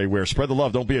brother, Trey Ware. Spread the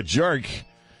love. Don't be a jerk.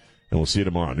 And we'll see you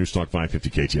tomorrow. News Talk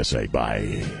 550 KTSA.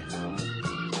 Bye.